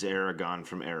list is Aragon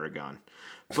from Aragon,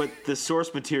 but the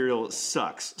source material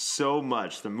sucks so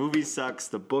much. The movie sucks.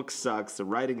 The book sucks. The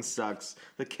writing sucks.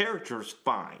 The character's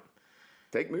fine.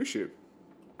 Take Mushu.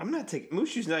 I'm not taking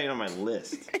Mushu's not even on my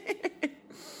list.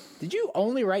 Did you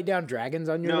only write down dragons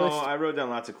on your No, list? I wrote down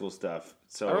lots of cool stuff.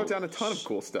 So I wrote down a ton of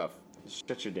cool stuff.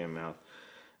 Shut your damn mouth.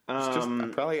 It's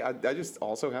just I just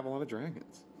also have a lot of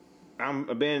dragons. I'm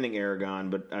abandoning Aragon,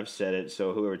 but I've said it,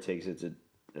 so whoever takes it's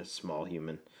a small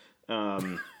human.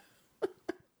 I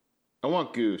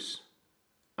want Goose.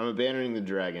 I'm abandoning the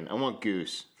dragon. I want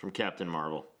Goose from Captain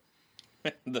Marvel.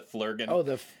 The Flurgan. Oh,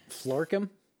 the Flurkin?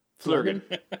 Flurgan.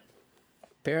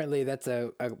 Apparently, that's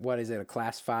a what is it? A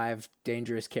class 5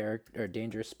 dangerous character or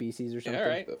dangerous species or something? All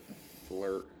right. The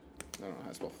flirt. I don't know how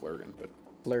to spell flurgan, but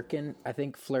Flurkin. I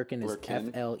think Flurkin is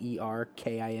Flurkin.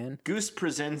 Flerkin. Goose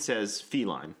presents as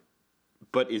feline,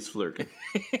 but is Flurgan.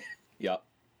 Yep.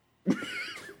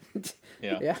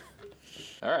 Yeah. Yeah.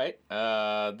 All right.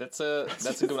 That's a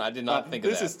good one. I did not think of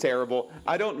this that. is terrible.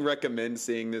 I don't recommend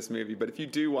seeing this movie, but if you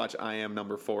do watch I Am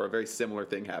Number 4, a very similar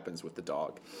thing happens with the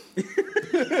dog.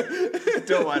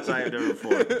 Don't watch I Am Number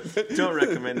 4. Don't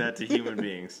recommend that to human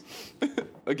beings.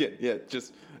 Again, yeah,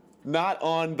 just not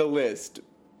on the list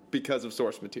because of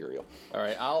source material. All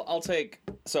right, I'll take.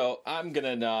 So I'm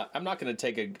not gonna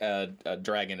take a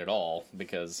dragon at all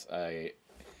because I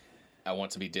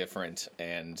want to be different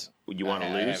and You wanna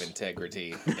I lose? have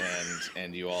integrity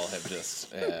and you all have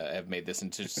just have made this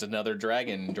into just another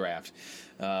dragon draft.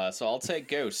 So I'll take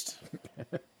Ghost.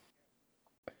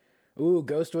 Ooh,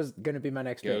 Ghost was going to be my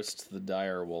next pick. Ghost the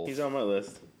dire wolf. He's on my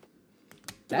list.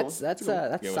 That's Go with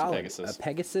solid. Pegasus.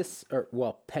 Pegasus,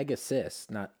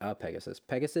 not a Pegasus.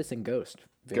 Pegasus and Ghost.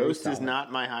 Very Ghost is solid.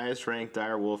 not my highest ranked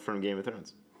dire wolf from Game of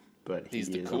Thrones, but He's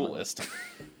he the is on my coolest.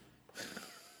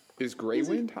 Is Grey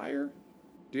Wind higher?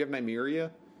 Do you have Nymeria?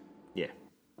 list. Yeah.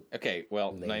 Okay,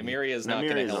 well, Nymeria is not going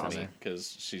to Nymeria is help awesome. me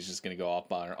because she's just going to go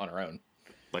off on her own.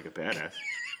 Like a badass.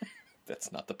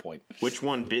 That's not the point. Which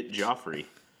one bit Joffrey?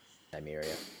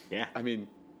 Nymeria. Yeah. I mean,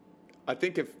 I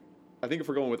think if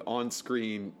we're going with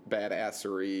on-screen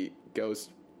badassery, Ghost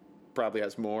probably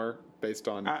has more based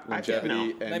on I longevity. no.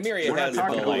 And Nymeria We're not has the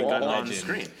talking like about on legend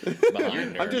screen.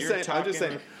 behind her. I'm just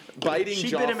saying, biting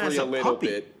She bit him as Joffrey a a little puppy.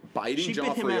 bit. Biting She bit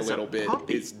him Joffrey a as a little bit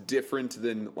puppy. is different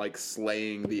than like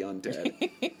slaying the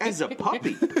undead. As a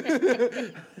puppy.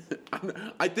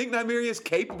 I think Nymeria is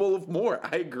capable of more.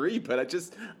 I agree, but I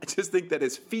just think that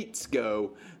as feats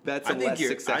go, that's a less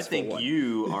successful I think one.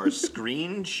 you are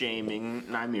screen shaming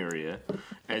Nymeria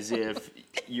as if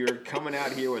you're coming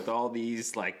out here with all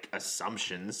these like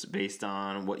assumptions based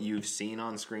on what you've seen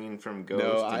on screen from Ghost.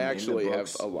 No, and I in the actually have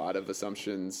books. a lot of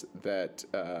assumptions that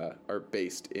are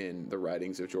based in the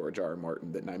writings of George R. R.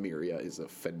 Martin that Nymeria is a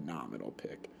phenomenal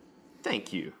pick.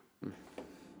 Thank you.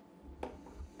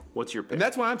 What's your pick? And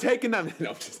that's why I'm taking them.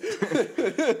 No, just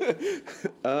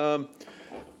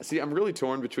see, I'm really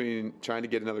torn between trying to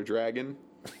get another dragon,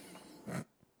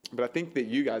 but I think that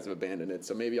you guys have abandoned it.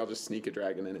 So maybe I'll just sneak a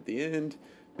dragon in at the end.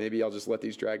 Maybe I'll just let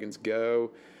these dragons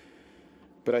go.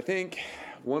 But I think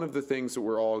one of the things that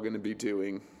we're all going to be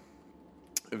doing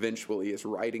eventually is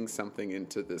writing something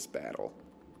into this battle.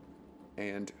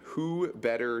 And who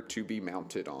better to be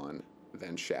mounted on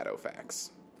than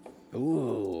Shadowfax?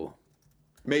 Ooh.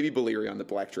 Maybe Balerion the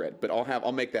Black Dread, but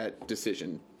I'll make that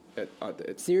decision.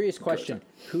 Serious question.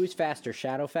 Who's faster,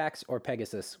 Shadowfax or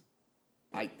Pegasus?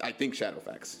 I think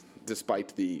Shadowfax,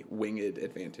 despite the winged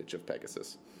advantage of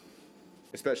Pegasus.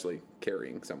 Especially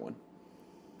carrying someone.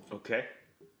 Okay.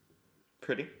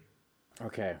 Pretty.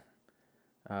 Okay.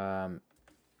 I've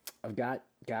got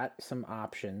some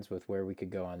options with where we could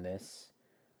go on this.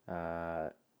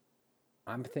 I'm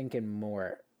thinking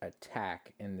more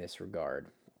attack in this regard.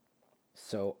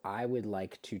 So I would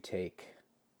like to take,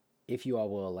 if you all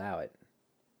will allow it,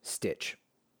 Stitch.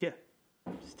 Yeah.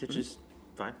 Stitch is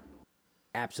fine.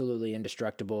 Absolutely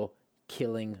indestructible,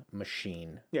 killing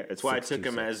machine. Yeah, that's why I took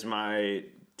him as my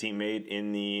teammate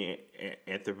in the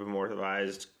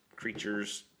anthropomorphized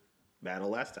creatures battle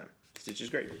last time. Stitch is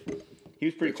great. He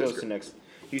was pretty close to next.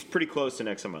 He was pretty close to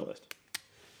next on my list.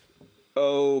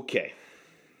 Okay.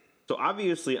 So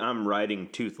obviously I'm riding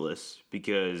Toothless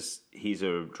because he's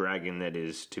a dragon that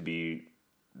is to be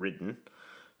ridden.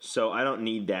 So I don't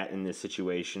need that in this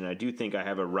situation. I do think I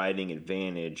have a riding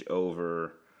advantage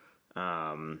over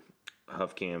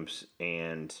Huffcamps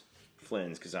and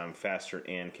Flynn's because I'm faster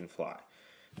and can fly.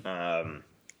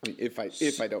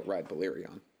 If I don't ride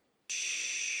Balerion.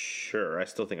 Sure, I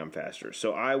still think I'm faster.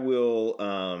 So I will...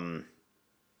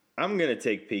 I'm going to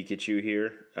take Pikachu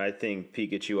here. I think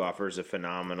Pikachu offers a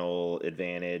phenomenal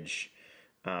advantage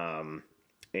and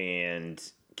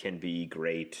can be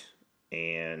great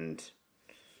and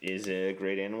is a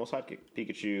great animal sidekick.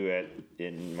 Pikachu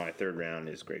in my third round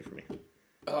is great for me.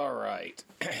 All right.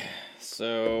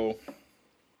 So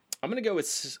I'm going to go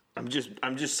with... I'm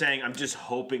just saying, I'm just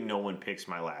hoping no one picks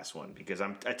my last one because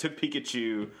I took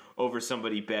Pikachu over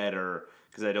somebody better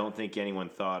because I don't think anyone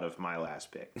thought of my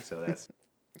last pick. So that's...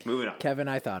 Moving on. Kevin,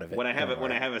 I thought of it. When I have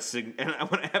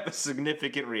a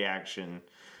significant reaction,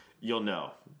 you'll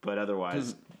know. But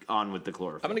otherwise, on with the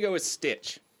chlorophyll. I'm going to go with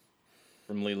Stitch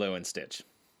from Lilo and Stitch.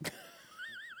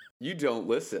 You don't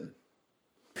listen.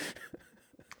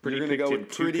 You're going to go with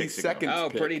Pretty second. Oh,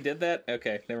 pick. Pretty did that?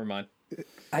 Okay, never mind.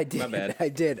 I did. My bad. I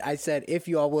did. I said, if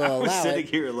you all will I was allow sitting it.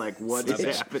 here like, what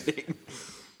is happening?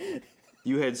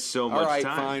 You had so much All right,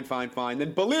 time. fine.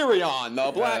 Then Balerion,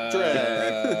 the Black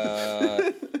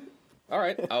Dread. All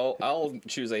right, I'll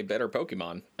choose a better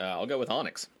Pokemon. I'll go with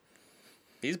Onix.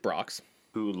 He's Brock's.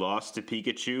 Who lost to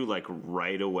Pikachu like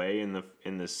right away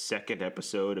in the second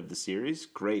episode of the series?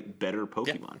 Great, better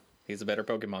Pokemon. Yeah, he's a better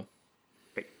Pokemon.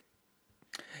 Great.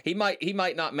 He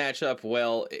might not match up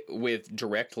well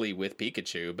directly with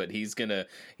Pikachu, but he's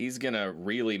gonna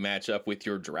really match up with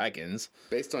your dragons.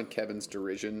 Based on Kevin's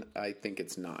derision, I think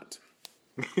it's not.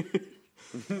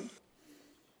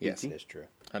 Yes, It is true.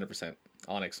 100%.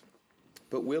 Onix.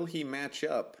 But will he match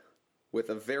up with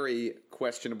a very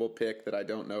questionable pick that I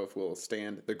don't know if will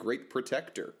stand? The Great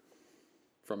Protector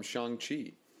from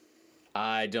Shang-Chi.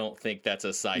 I don't think that's a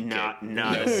sidekick.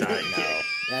 Not a sidekick.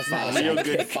 That's not Real a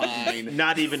good. Fine.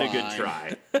 Not even a good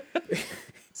try.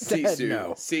 Sisu.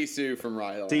 No. Sisu from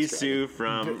Raya. Sisu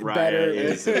from Better- Raya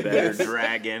is a better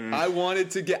dragon. No,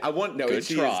 Good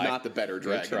she try. is not the better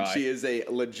dragon. try. She is a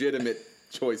legitimate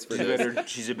choice for this.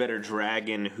 She's a better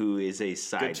dragon who is a Good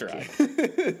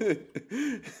sidekick.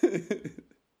 try.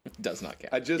 Does not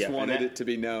count. I just Yeah, wanted and that- it to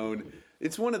be known.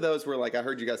 It's one of those where, like, I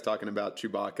heard you guys talking about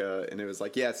Chewbacca, and it was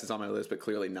like, yes, it's on my list, but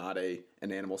clearly not an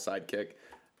animal sidekick.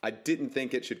 I didn't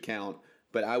think it should count,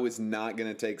 but I was not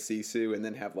going to take Sisu and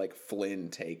then have, like, Flynn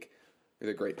take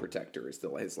the Great Protector as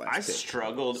his last I pick.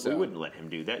 struggled. So- We wouldn't let him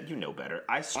do that. You know better.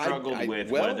 I struggled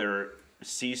with well- whether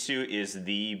Sisu is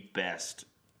the best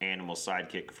animal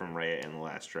sidekick from Raya and the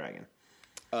Last Dragon.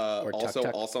 Or Tuk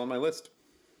Tuk. Also on my list.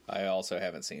 I also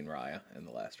haven't seen Raya and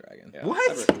the Last Dragon. Yeah.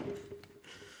 What?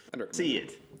 I'd recommend See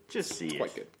it. Just see it.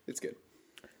 Quite good. It's good.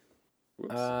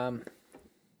 Whoops.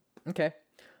 Okay.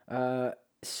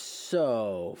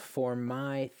 So for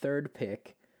my third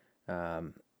pick,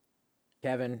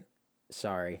 Kevin,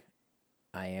 sorry,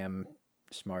 I am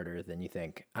smarter than you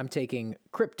think. I'm taking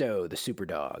Crypto, the super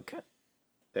dog.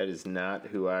 That is not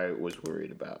who I was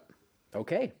worried about.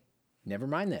 Okay, never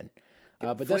mind then.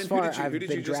 But Flynn, thus who far, did you- I've who did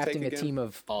you been just take drafting a again? team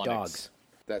of Onyx. dogs.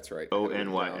 That's right.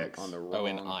 Onyx. On the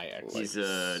wrong Onyx. place.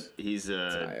 He's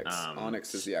a Onyx.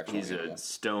 Onyx is the actual He's animal. a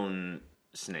stone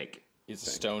snake. He's a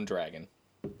stone dragon.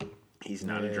 He's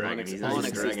not a dragon. Onyx- He's not Onyx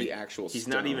even is dragon. the actual He's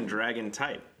not even stone. dragon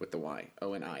type. With the Y.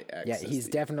 O-N-I-X. Yeah, is he's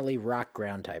the- definitely rock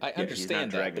ground type. I He's not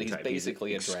understand that, dragon but he's type.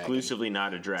 basically a dragon. Exclusively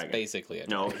not a dragon. Basically a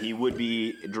No, dragon. he would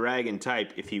be dragon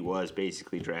type if he was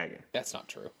basically dragon. That's not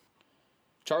true.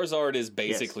 Charizard is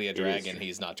basically Yes, a it is dragon. true.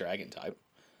 He's not dragon type.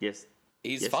 Yes.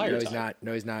 He's Yes, fire No, he he's type. not.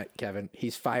 No, he's not, Kevin.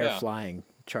 He's fire Yeah. flying.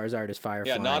 Charizard is fire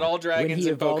Yeah, flying. not all dragons when he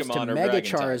in evolves Pokemon to are Mega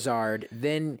dragon type. Charizard,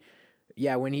 then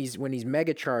when he's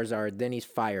Mega Charizard, then he's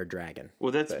fire dragon.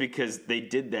 Well, that's because they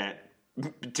did that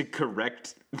to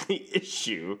correct the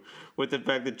issue with the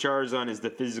fact that Charizard is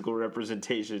the physical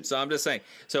representation. So I'm just saying.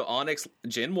 So Onyx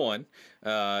Gen 1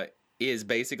 is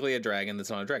basically a dragon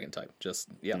that's not a dragon type. Just,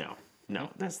 yeah. No,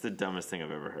 that's the dumbest thing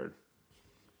I've ever heard.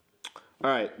 All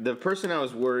right, the person I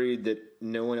was worried that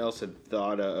no one else had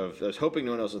thought of, I was hoping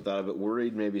no one else had thought of, but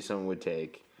worried maybe someone would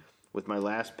take, with my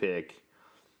last pick,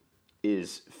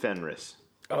 is Fenris.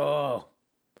 Oh,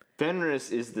 Fenris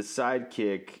is the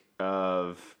sidekick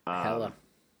of Hela.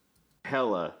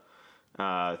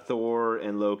 Thor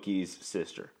and Loki's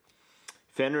sister.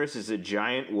 Fenris is a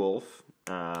giant wolf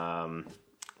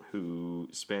who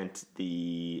spent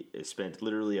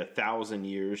literally 1,000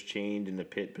 years chained in the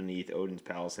pit beneath Odin's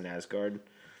palace in Asgard.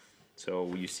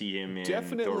 So you see him in Thor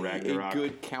Definitely Ragnarok. a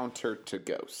good counter to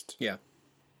Ghost. Yeah.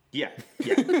 Yeah.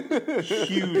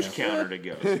 Huge counter to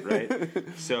Ghost, right?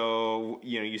 So,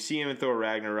 you see him in Thor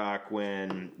Ragnarok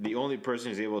when the only person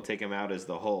who's able to take him out is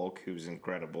the Hulk, who's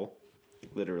incredible,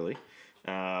 literally.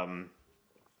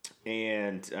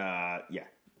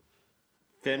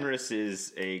 Fenris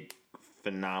is a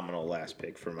phenomenal last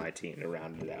pick for my team to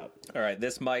round it out. All right,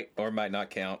 this might or might not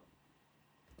count.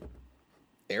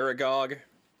 Aragog.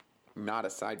 Not a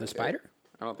sidekick. The spider?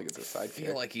 I don't think it's a I sidekick.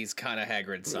 feel like he's kind of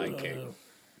Hagrid's sidekick.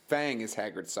 Fang is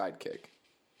Hagrid's sidekick.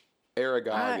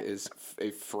 Aragog is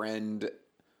a friend.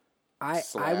 I would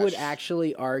slash-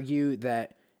 actually argue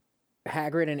that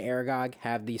Hagrid and Aragog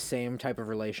have the same type of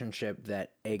relationship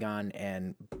that Aegon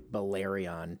and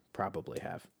Balerion probably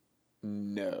have.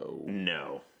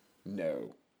 No.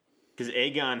 Because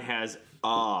Aegon has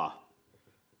a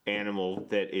animal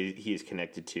that he is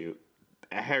connected to.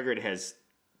 Hagrid has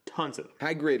tons of them.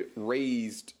 Hagrid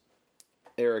raised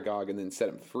Aragog and then set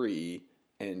him free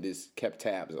and is kept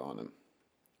tabs on him.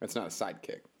 That's not a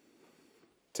sidekick.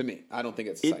 To me, I don't think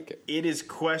it's a sidekick. It is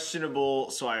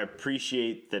questionable, so I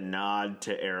appreciate the nod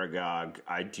to Aragog.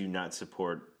 I do not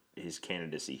support his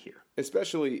candidacy here.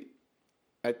 Especially,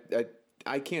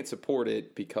 I can't support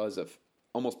it because of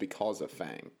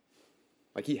Fang.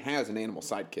 Like, he has an animal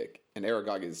sidekick, and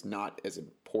Aragog is not as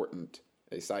important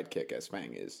a sidekick as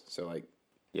Fang is. So, like,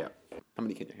 Yeah, how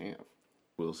many can you have?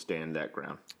 we'll stand that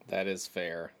ground. That is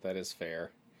fair. That is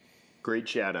fair. Great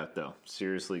shout out, though.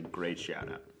 Seriously, great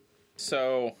shout out.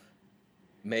 So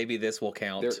maybe this will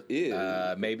count. There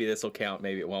is. Maybe this will count.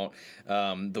 Maybe it won't.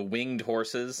 The winged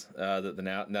horses that the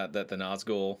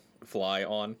Nazgul fly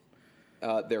on.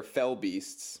 They're fell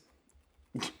beasts,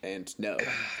 and no.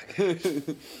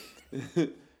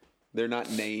 They're not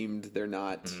named. They're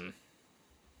not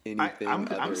anything I'm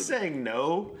other saying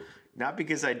no, not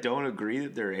because I don't agree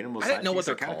that they're animals. I didn't know what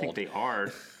they're I kind of think called. they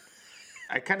are.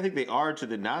 I kind of think they are to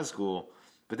the Nazgul,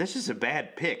 but that's just a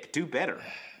bad pick. Do better.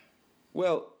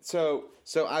 Well, so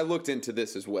I looked into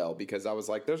this as well because I was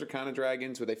like, those are kind of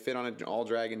dragons. Would they fit on an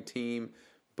all-dragon team?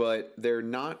 But they're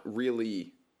not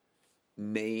really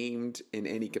named in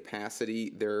any capacity.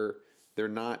 They're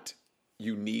not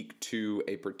unique to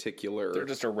a particular. They're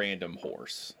just a random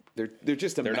horse. They're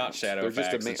just a. They're mount. not Shadowfax, They're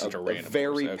just it's just a random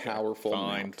very horse. Okay. powerful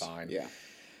Fine, mount. fine. Yeah.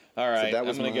 All right, that I'm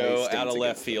was going to my go stance out of left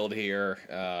against field here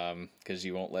because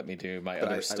you won't let me do my But I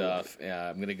other will. stuff.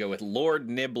 I'm going to go with Lord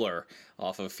Nibbler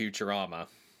off of Futurama.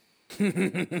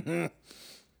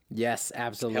 Yes,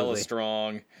 absolutely. Hella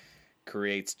strong,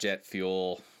 creates jet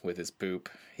fuel with his poop.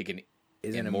 He can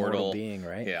Is an immortal immortal being,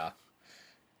 right? Yeah,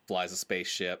 flies a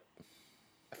spaceship.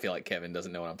 I feel like Kevin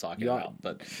doesn't know what I'm talking Yeah. about,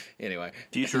 but anyway.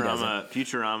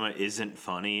 Futurama isn't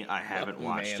funny. I haven't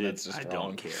watched Man, that's it. just I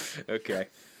wrong. don't care. Okay.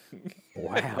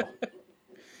 Wow.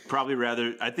 Probably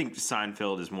rather. I think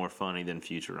Seinfeld is more funny than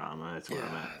Futurama. That's where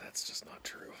I'm at. That's just not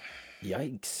true.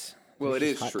 Yikes. Well, it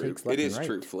There's is just hot true. takes left It and is right.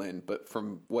 true, Flynn. But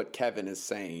from what Kevin is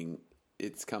saying,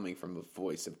 it's coming from a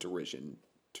voice of derision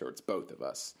towards both of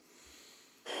us.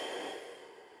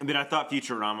 I mean, I thought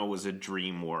Futurama was a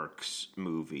DreamWorks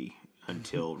movie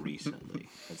until recently.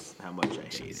 That's how much I hate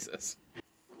it. Jesus.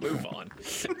 Move on.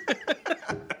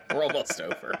 We're almost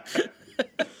over.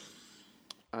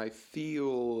 I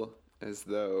feel as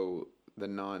though the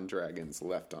non-dragons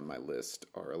left on my list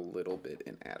are a little bit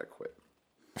inadequate.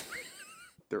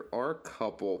 There are a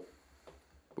couple,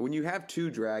 but when you have 2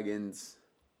 dragons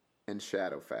and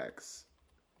Shadowfax,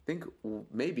 I think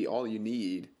maybe all you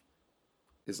need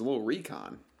is a little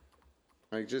recon.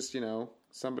 Like just,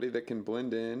 somebody that can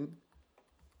blend in,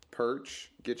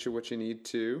 perch, get you what you need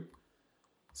to.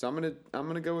 So I'm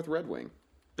gonna go with Red Wing.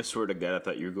 I swear to God, I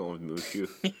thought you were going with Mushu.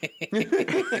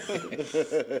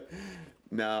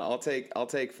 No, I'll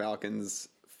take Falcon's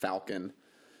Falcon.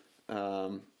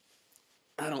 I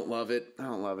don't love it,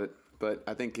 but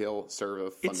I think he'll serve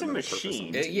a fundamental It's a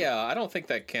machine. purpose. Yeah, I don't think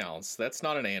that counts. That's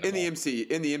not an animal. In the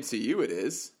MCU, it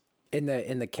is. In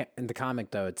the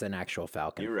comic though, it's an actual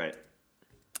falcon. You're right.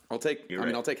 I'll take You're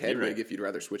Hedwig right. if you'd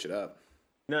rather switch it up.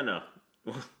 No.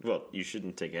 Well, you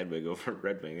shouldn't take Hedwig over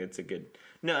Red Wing. That's a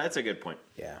good point.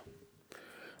 Yeah.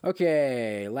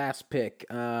 Okay, last pick.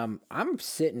 I'm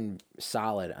sitting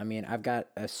solid. I mean, I've got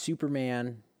a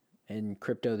Superman in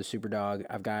Crypto the Superdog.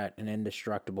 I've got an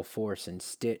Indestructible Force in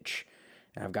Stitch.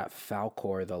 And I've got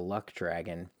Falcor the Luck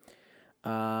Dragon.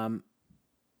 I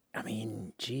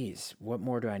mean, geez, what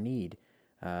more do I need?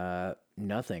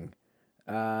 Nothing.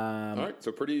 All right,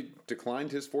 so Pretty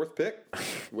declined his 4th pick.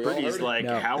 We all Pretty's heard it. like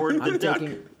No, Howard the I'm Duck.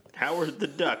 taking- Howard the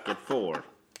Duck at 4.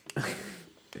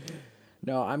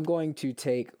 No, I'm going to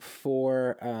take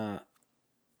 4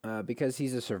 because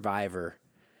he's a survivor,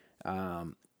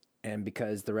 and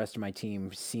because the rest of my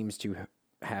team seems to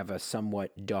have a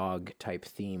somewhat dog type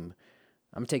theme.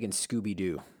 I'm taking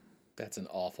Scooby-Doo. That's an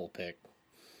awful pick.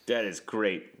 That is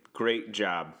great. Great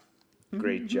job.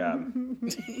 Great job.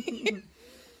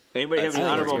 Anybody have any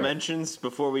honorable mentions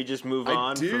before we just move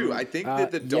on? I do. I think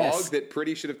that the dog yes. that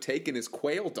Pretty should have taken is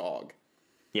Quail Dog.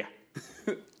 Yeah.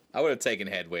 I would have taken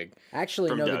Hedwig. Actually,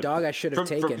 From no, Doug. the dog I should have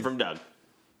taken. From Doug.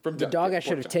 The dog I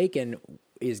should have taken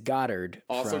is Goddard.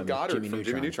 Also from Goddard Jimmy from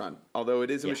Neutron. Jimmy Neutron. Although it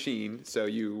is a machine, so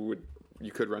you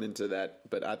could run into that,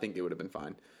 but I think it would have been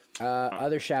fine.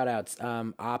 Other shout outs.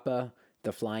 Appa,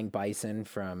 the flying bison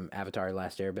from Avatar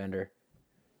Last Airbender.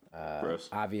 Gross.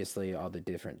 Obviously, all the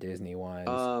different Disney ones.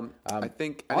 I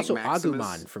think also Maximus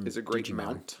Agumon from is a great Digimon.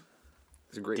 mount.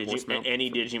 It's a great horse mount. Any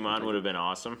Digimon would have been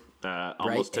awesome.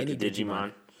 Almost took any a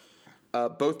Digimon.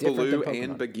 Both Different Baloo than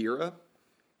and Pokemon. Bagheera.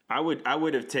 I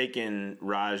would have taken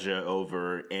Raja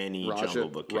over any Jungle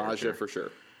Book character. Raja for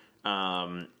sure.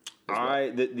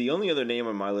 The only other name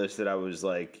on my list that I was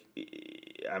like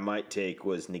I might take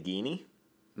was Nagini.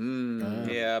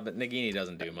 Yeah, but Nagini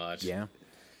doesn't do much. Yeah.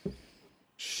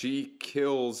 She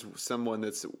kills someone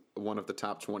that's one of the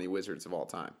top 20 wizards of all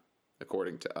time,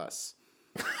 according to us.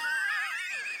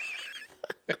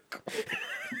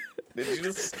 Did you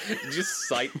just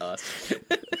cite us?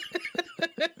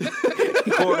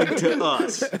 According to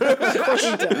us.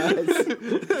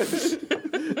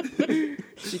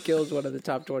 She kills one of the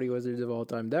top 20 wizards of all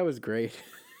time. That was great.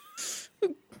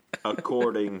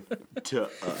 According to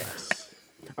us.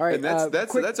 All right, And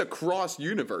that's across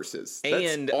universes.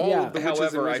 That's And all of the witches and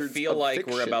however, I wizards feel of like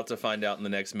we're fiction. about to find out in the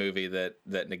next movie that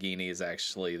Nagini is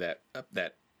actually that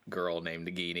girl named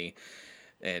Nagini,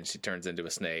 and she turns into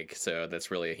a snake. So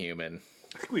that's really a human.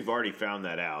 I think we've already found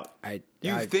that out.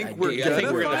 You think we're I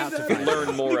think we're gonna gonna find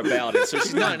learn more about it. So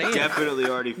she's not an animal. Definitely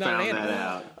already Not an found that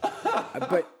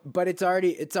animal. out. but it's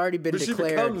already been But she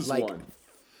declared becomes like one.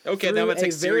 Okay, now I'm gonna through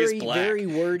take a Sirius very Black. very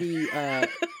wordy. you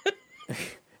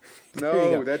No,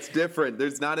 go. that's different.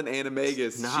 There's not an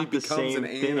animagus. Not She the becomes same an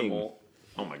thing. animal.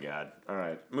 Oh my god. All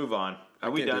right, move on.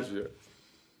 Are we Can't done? do shit.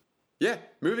 Yeah,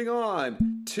 moving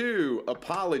on to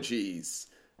apologies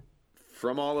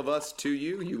from all of us to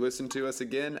you. You listen to us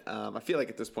again. I feel like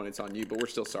at this point it's on you, but we're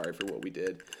still sorry for what we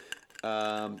did.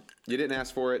 You didn't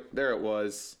ask for it. There it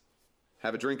was.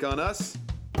 Have a drink on us,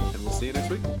 and we'll see you next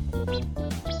week.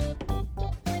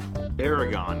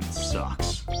 Aragon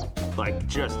sucks. Like,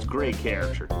 just great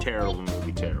character. Terrible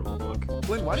movie, terrible book.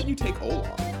 Glenn, why didn't you take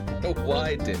Olaf?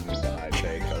 Why didn't I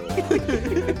take Olaf?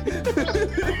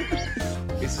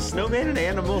 Is a snowman an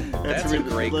animal? That's a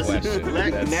great question.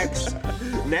 Next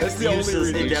the only useless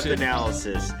reason. in-depth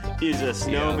analysis. Is a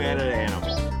snowman an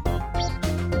animal?